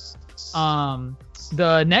this.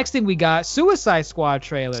 The next thing we got, Suicide Squad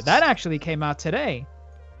trailer. That actually came out today.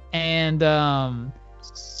 And I'll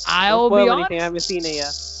be honest, I haven't seen it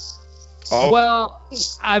yet. Oh. Well,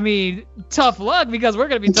 I mean, tough luck because we're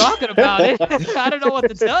going to be talking about it. I don't know what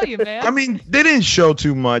to tell you, man. I mean, they didn't show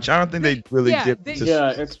too much. I don't think they really did.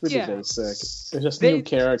 It's pretty basic. It's just new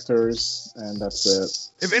characters, and that's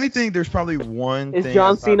it. If anything, there's probably one Is thing.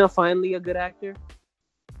 John Cena finally a good actor?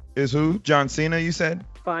 Is who? John Cena, you said?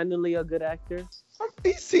 Finally a good actor?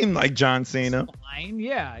 He seemed like John Cena. Fine.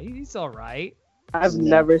 Yeah, he's all right. I've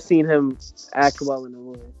never seen him act well in a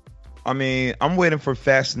movie. I mean, I'm waiting for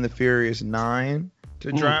Fast and the Furious 9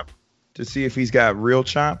 to drop to see if he's got real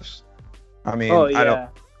chops. I mean, I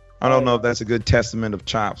don't know if that's a good testament of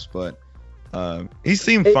chops, but he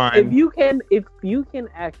seemed fine. If you can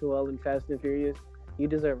act well in Fast and Furious, you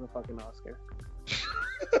deserve a fucking Oscar.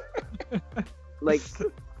 Like,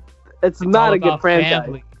 it's not a good franchise.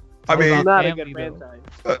 Family. I mean, it's not a good franchise.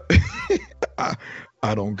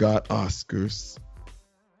 I don't got Oscars.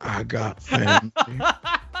 I got family.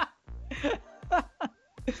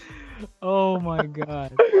 Oh my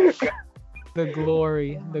god. The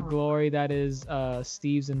glory that is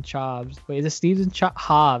Steve's and Chobs. Wait, is it Steve's and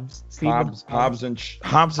Hobbs? Hobbs and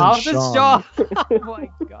Shaw. Shaw. Oh my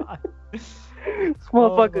god. This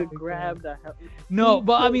motherfucker grabbed a No,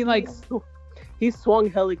 but I mean, like, he swung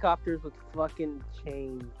helicopters with fucking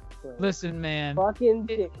chains. Bro. Listen, man. Fucking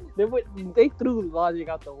they threw logic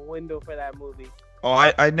out the window for that movie. Oh,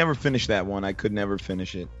 I never finished that one. I could never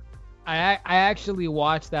finish it. I actually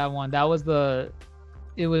watched that one. That was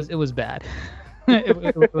it was bad.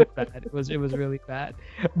 it was bad. It was really bad.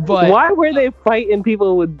 But why were they fighting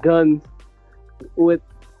people with guns with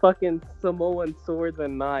fucking Samoan swords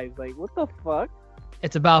and knives? Like, what the fuck?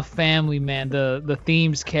 It's about family, man. The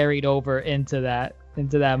themes carried over into that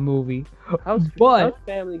movie. How's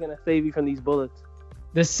family gonna save you from these bullets?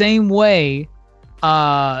 The same way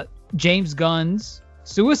James Gunn's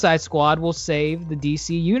Suicide Squad will save the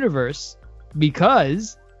DC universe,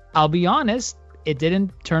 because I'll be honest, it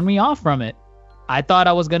didn't turn me off from it. I thought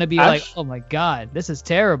I was gonna be like, oh my god, this is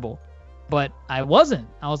terrible, but I wasn't.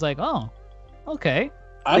 I was like, oh, okay.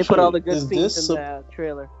 They put all the good scenes in the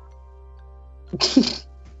trailer.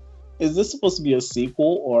 Is this supposed to be a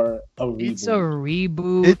sequel or a reboot? It's a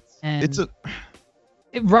reboot.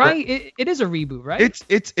 It is a reboot, right?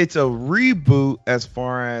 It's a reboot as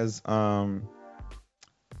far as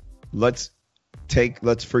let's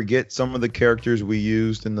forget some of the characters we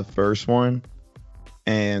used in the first one,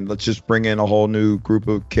 and let's just bring in a whole new group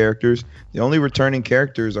of characters. The only returning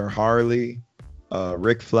characters are Harley,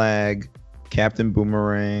 Rick Flag, Captain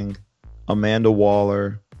Boomerang, Amanda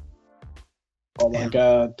Waller. Oh my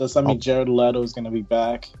god! Does that mean Jared Leto is gonna be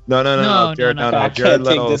back? No. Jared can't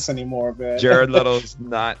take this anymore, man. Jared Leto's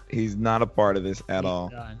not. He's not a part of this at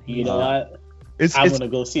all. You know what? I'm gonna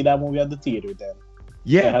go see that movie at the theater then.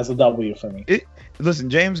 Yeah, it has a W for me. Listen,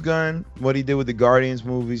 James Gunn, what he did with the Guardians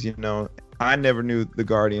movies, you know, I never knew the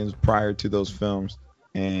Guardians prior to those films,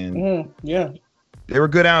 and they were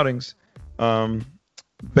good outings.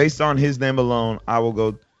 Based on his name alone, I will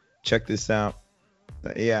go check this out.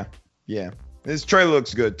 Yeah. This trailer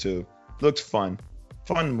looks good too. Looks fun.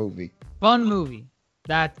 Fun movie.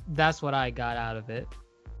 That's what I got out of it.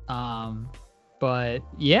 But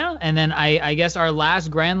yeah, and then I guess our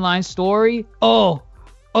last Grand Line story. Oh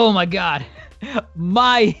my god.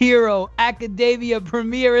 My Hero Academia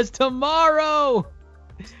premiere is tomorrow.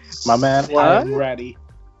 My man, I'm ready.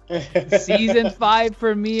 Season 5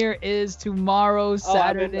 premiere is tomorrow,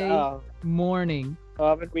 Saturday morning.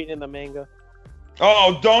 I've been reading the manga.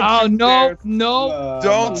 Oh, don't! Oh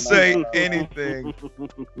don't say anything.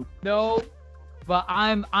 No, but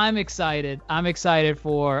I'm excited. I'm excited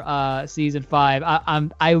for season 5.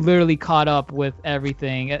 I literally caught up with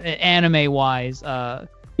everything anime wise.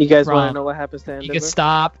 You guys want to know what happens to Endeavor?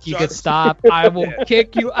 You can stop. I will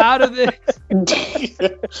kick you out of this.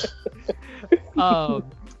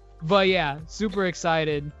 But yeah, super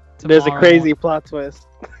excited. There's a crazy plot twist.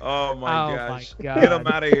 Oh my gosh. My God. Get him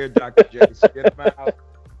out of here, Dr. Jace. Get him out.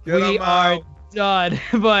 We are done.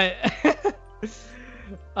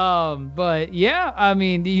 But yeah, I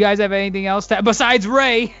mean, do you guys have anything else to besides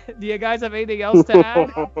Ray? Do you guys have anything else to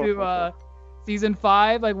add to season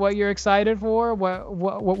 5? Like what you're excited for?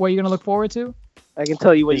 What you're gonna look forward to? I can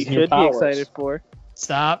tell you what you should be excited for.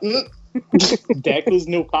 Stop. Deku's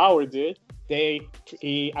new power, dude.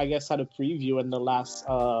 He I guess had a preview in the last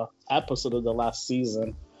episode of the last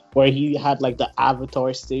season where he had like the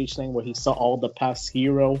Avatar stage thing where he saw all the past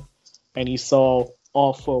hero and he saw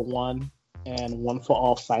All for One and One for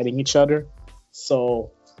All fighting each other.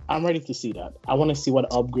 So I'm ready to see that. I want to see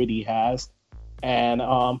what upgrade he has. And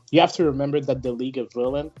you have to remember that the League of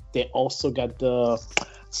Villain, they also got the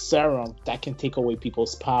serum that can take away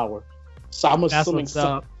people's power. So I'm assuming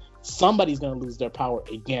somebody's going to lose their power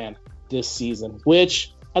again this season,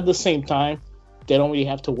 which at the same time, they don't really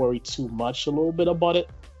have to worry too much a little bit about it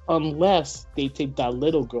unless they take that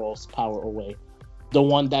little girl's power away. The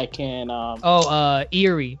one that can...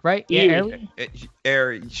 Eerie, right? Eerie.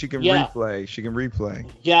 She can replay. She can replay.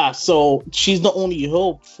 Yeah, so she's the only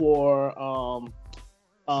hope for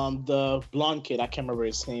the blonde kid. I can't remember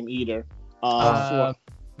his name either.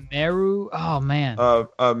 Meru. Oh man.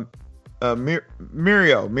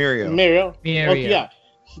 Mirio. Oh, yeah.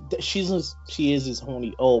 She is his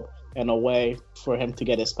only hope in a way for him to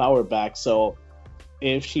get his power back. So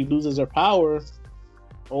if she loses her power,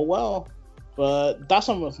 oh well. But that's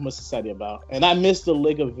what I'm most excited about. And I missed the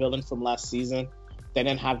League of Villains from last season. They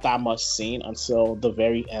didn't have that much scene until the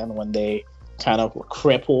very end when they kind of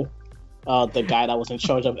cripple the guy that was in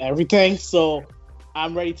charge of everything. So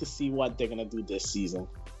I'm ready to see what they're going to do this season.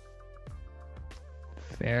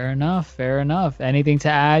 Fair enough. Anything to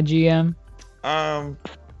add, GM? I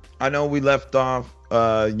know we left off,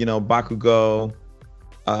 Bakugo.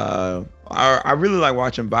 I really like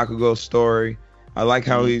watching Bakugo's story. I like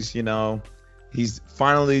how he's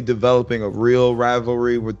finally developing a real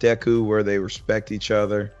rivalry with Deku where they respect each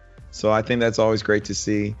other. So I think that's always great to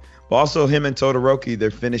see. But also him and Todoroki,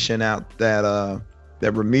 they're finishing out that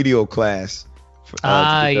remedial class to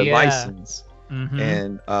get their license. Mm-hmm.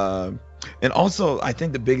 And also I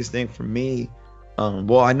think the biggest thing for me,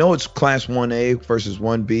 I know it's class 1A versus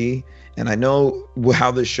 1B, and I know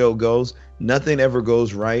how this show goes. Nothing ever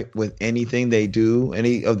goes right with anything they do,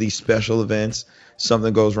 any of these special events.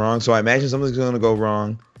 Something goes wrong. So I imagine something's going to go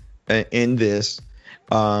wrong in this.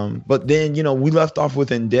 But then, we left off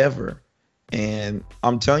with Endeavor. And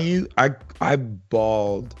I'm telling you, I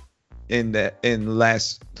bawled in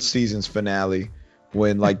last season's finale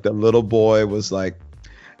when the little boy was like,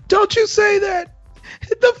 "Don't you say that.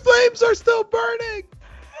 The flames are still burning.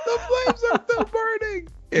 The flames are still burning."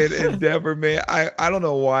 And Endeavor, man, I don't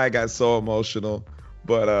know why I got so emotional,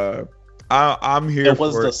 but I'm here for it. It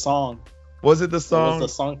was the song. Was it the song?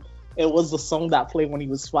 It was the song that played when he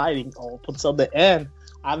was fighting up until the end.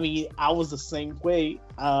 I mean, I was the same way.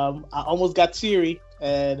 I almost got teary,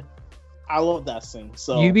 and I love that scene.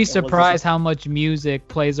 So you'd be surprised how much music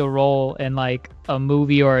plays a role in a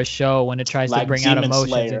movie or a show when it tries to bring out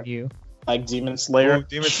emotions in you. Like Demon Slayer. Oh,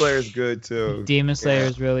 Demon Slayer is good too. Demon Slayer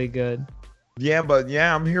is really good. Yeah, but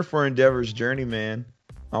I'm here for Endeavor's journey, man.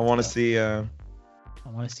 I want to see. I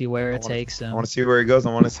want to see where it takes him. I want to see where he goes.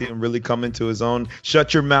 I want to see him really come into his own.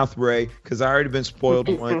 Shut your mouth, Ray, because I already been spoiled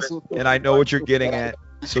once, and I know what you're getting at.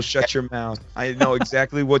 So shut your mouth. I know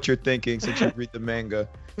exactly what you're thinking since you read the manga.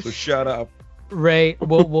 So shut up. Ray,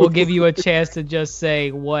 we'll give you a chance to just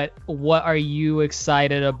say what are you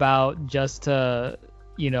excited about, just to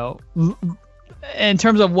in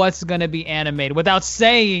terms of what's gonna be animated, without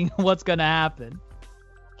saying what's gonna happen.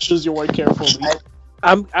 Choose your word carefully.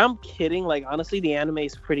 I'm kidding. Honestly, the anime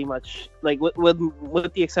is pretty much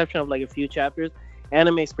with the exception of a few chapters,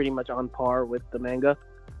 anime is pretty much on par with the manga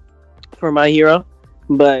for My Hero.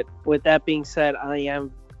 But with that being said, I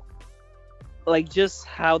am just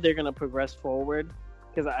how they're gonna progress forward,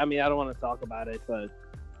 because I don't want to talk about it, but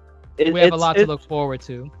we have a lot to look forward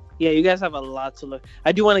to. Yeah, you guys have a lot to look.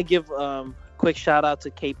 I do want to give quick shout out to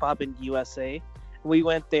K-pop in USA. We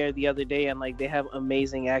went there the other day, and they have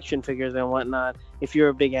amazing action figures and whatnot. If you're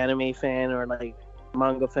a big anime fan or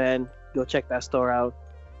manga fan, go check that store out.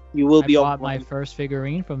 You will be. I bought my first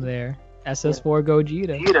figurine from there, SS4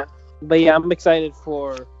 Gogeta. But yeah, I'm excited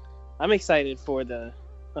for the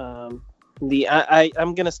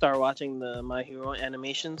I'm gonna start watching the My Hero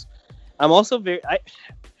animations. I'm also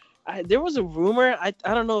there was a rumor. I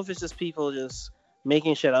don't know if it's just people just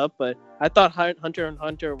making shit up, but I thought Hunter x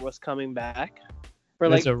Hunter was coming back.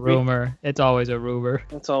 It's a rumor. It's always a rumor.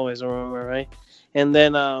 It's always a rumor, right? And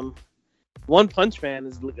then One Punch Man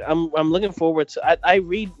is. I'm looking forward to. I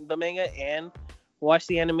read the manga and watch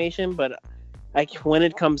the animation, but when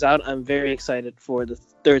it comes out, I'm very excited for the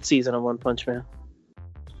third season of One Punch Man.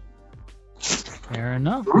 Fair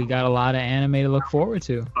enough. We got a lot of anime to look forward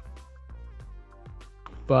to.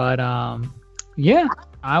 But yeah,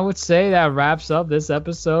 I would say that wraps up this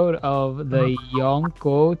episode of the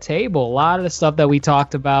Yonkō Table. A lot of the stuff that we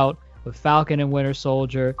talked about with Falcon and Winter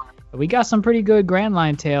Soldier. We got some pretty good Grand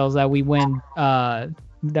Line tales that we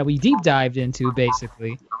deep dived into,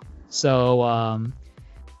 basically. So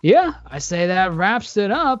yeah, I say that wraps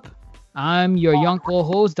it up. I'm your Yonkō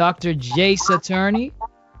host, DrJaceAttorney.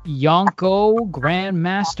 Yonkō,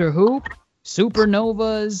 GrandMasterHoop,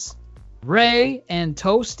 Supernovas, Rai and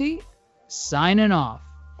Toasty, signing off.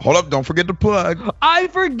 Hold up, don't forget the plug. I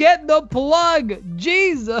forget the plug.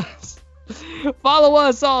 Jesus. Follow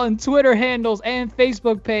us on Twitter handles and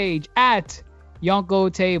Facebook page at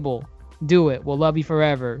Yonkō Table. Do it. We'll love you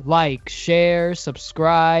forever. Like, share,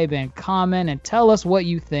 subscribe, and comment, and tell us what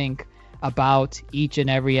you think about each and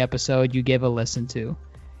every episode you give a listen to.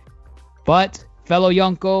 But, fellow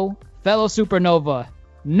Yonkō, fellow Supernova,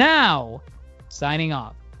 now, signing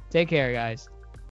off. Take care, guys.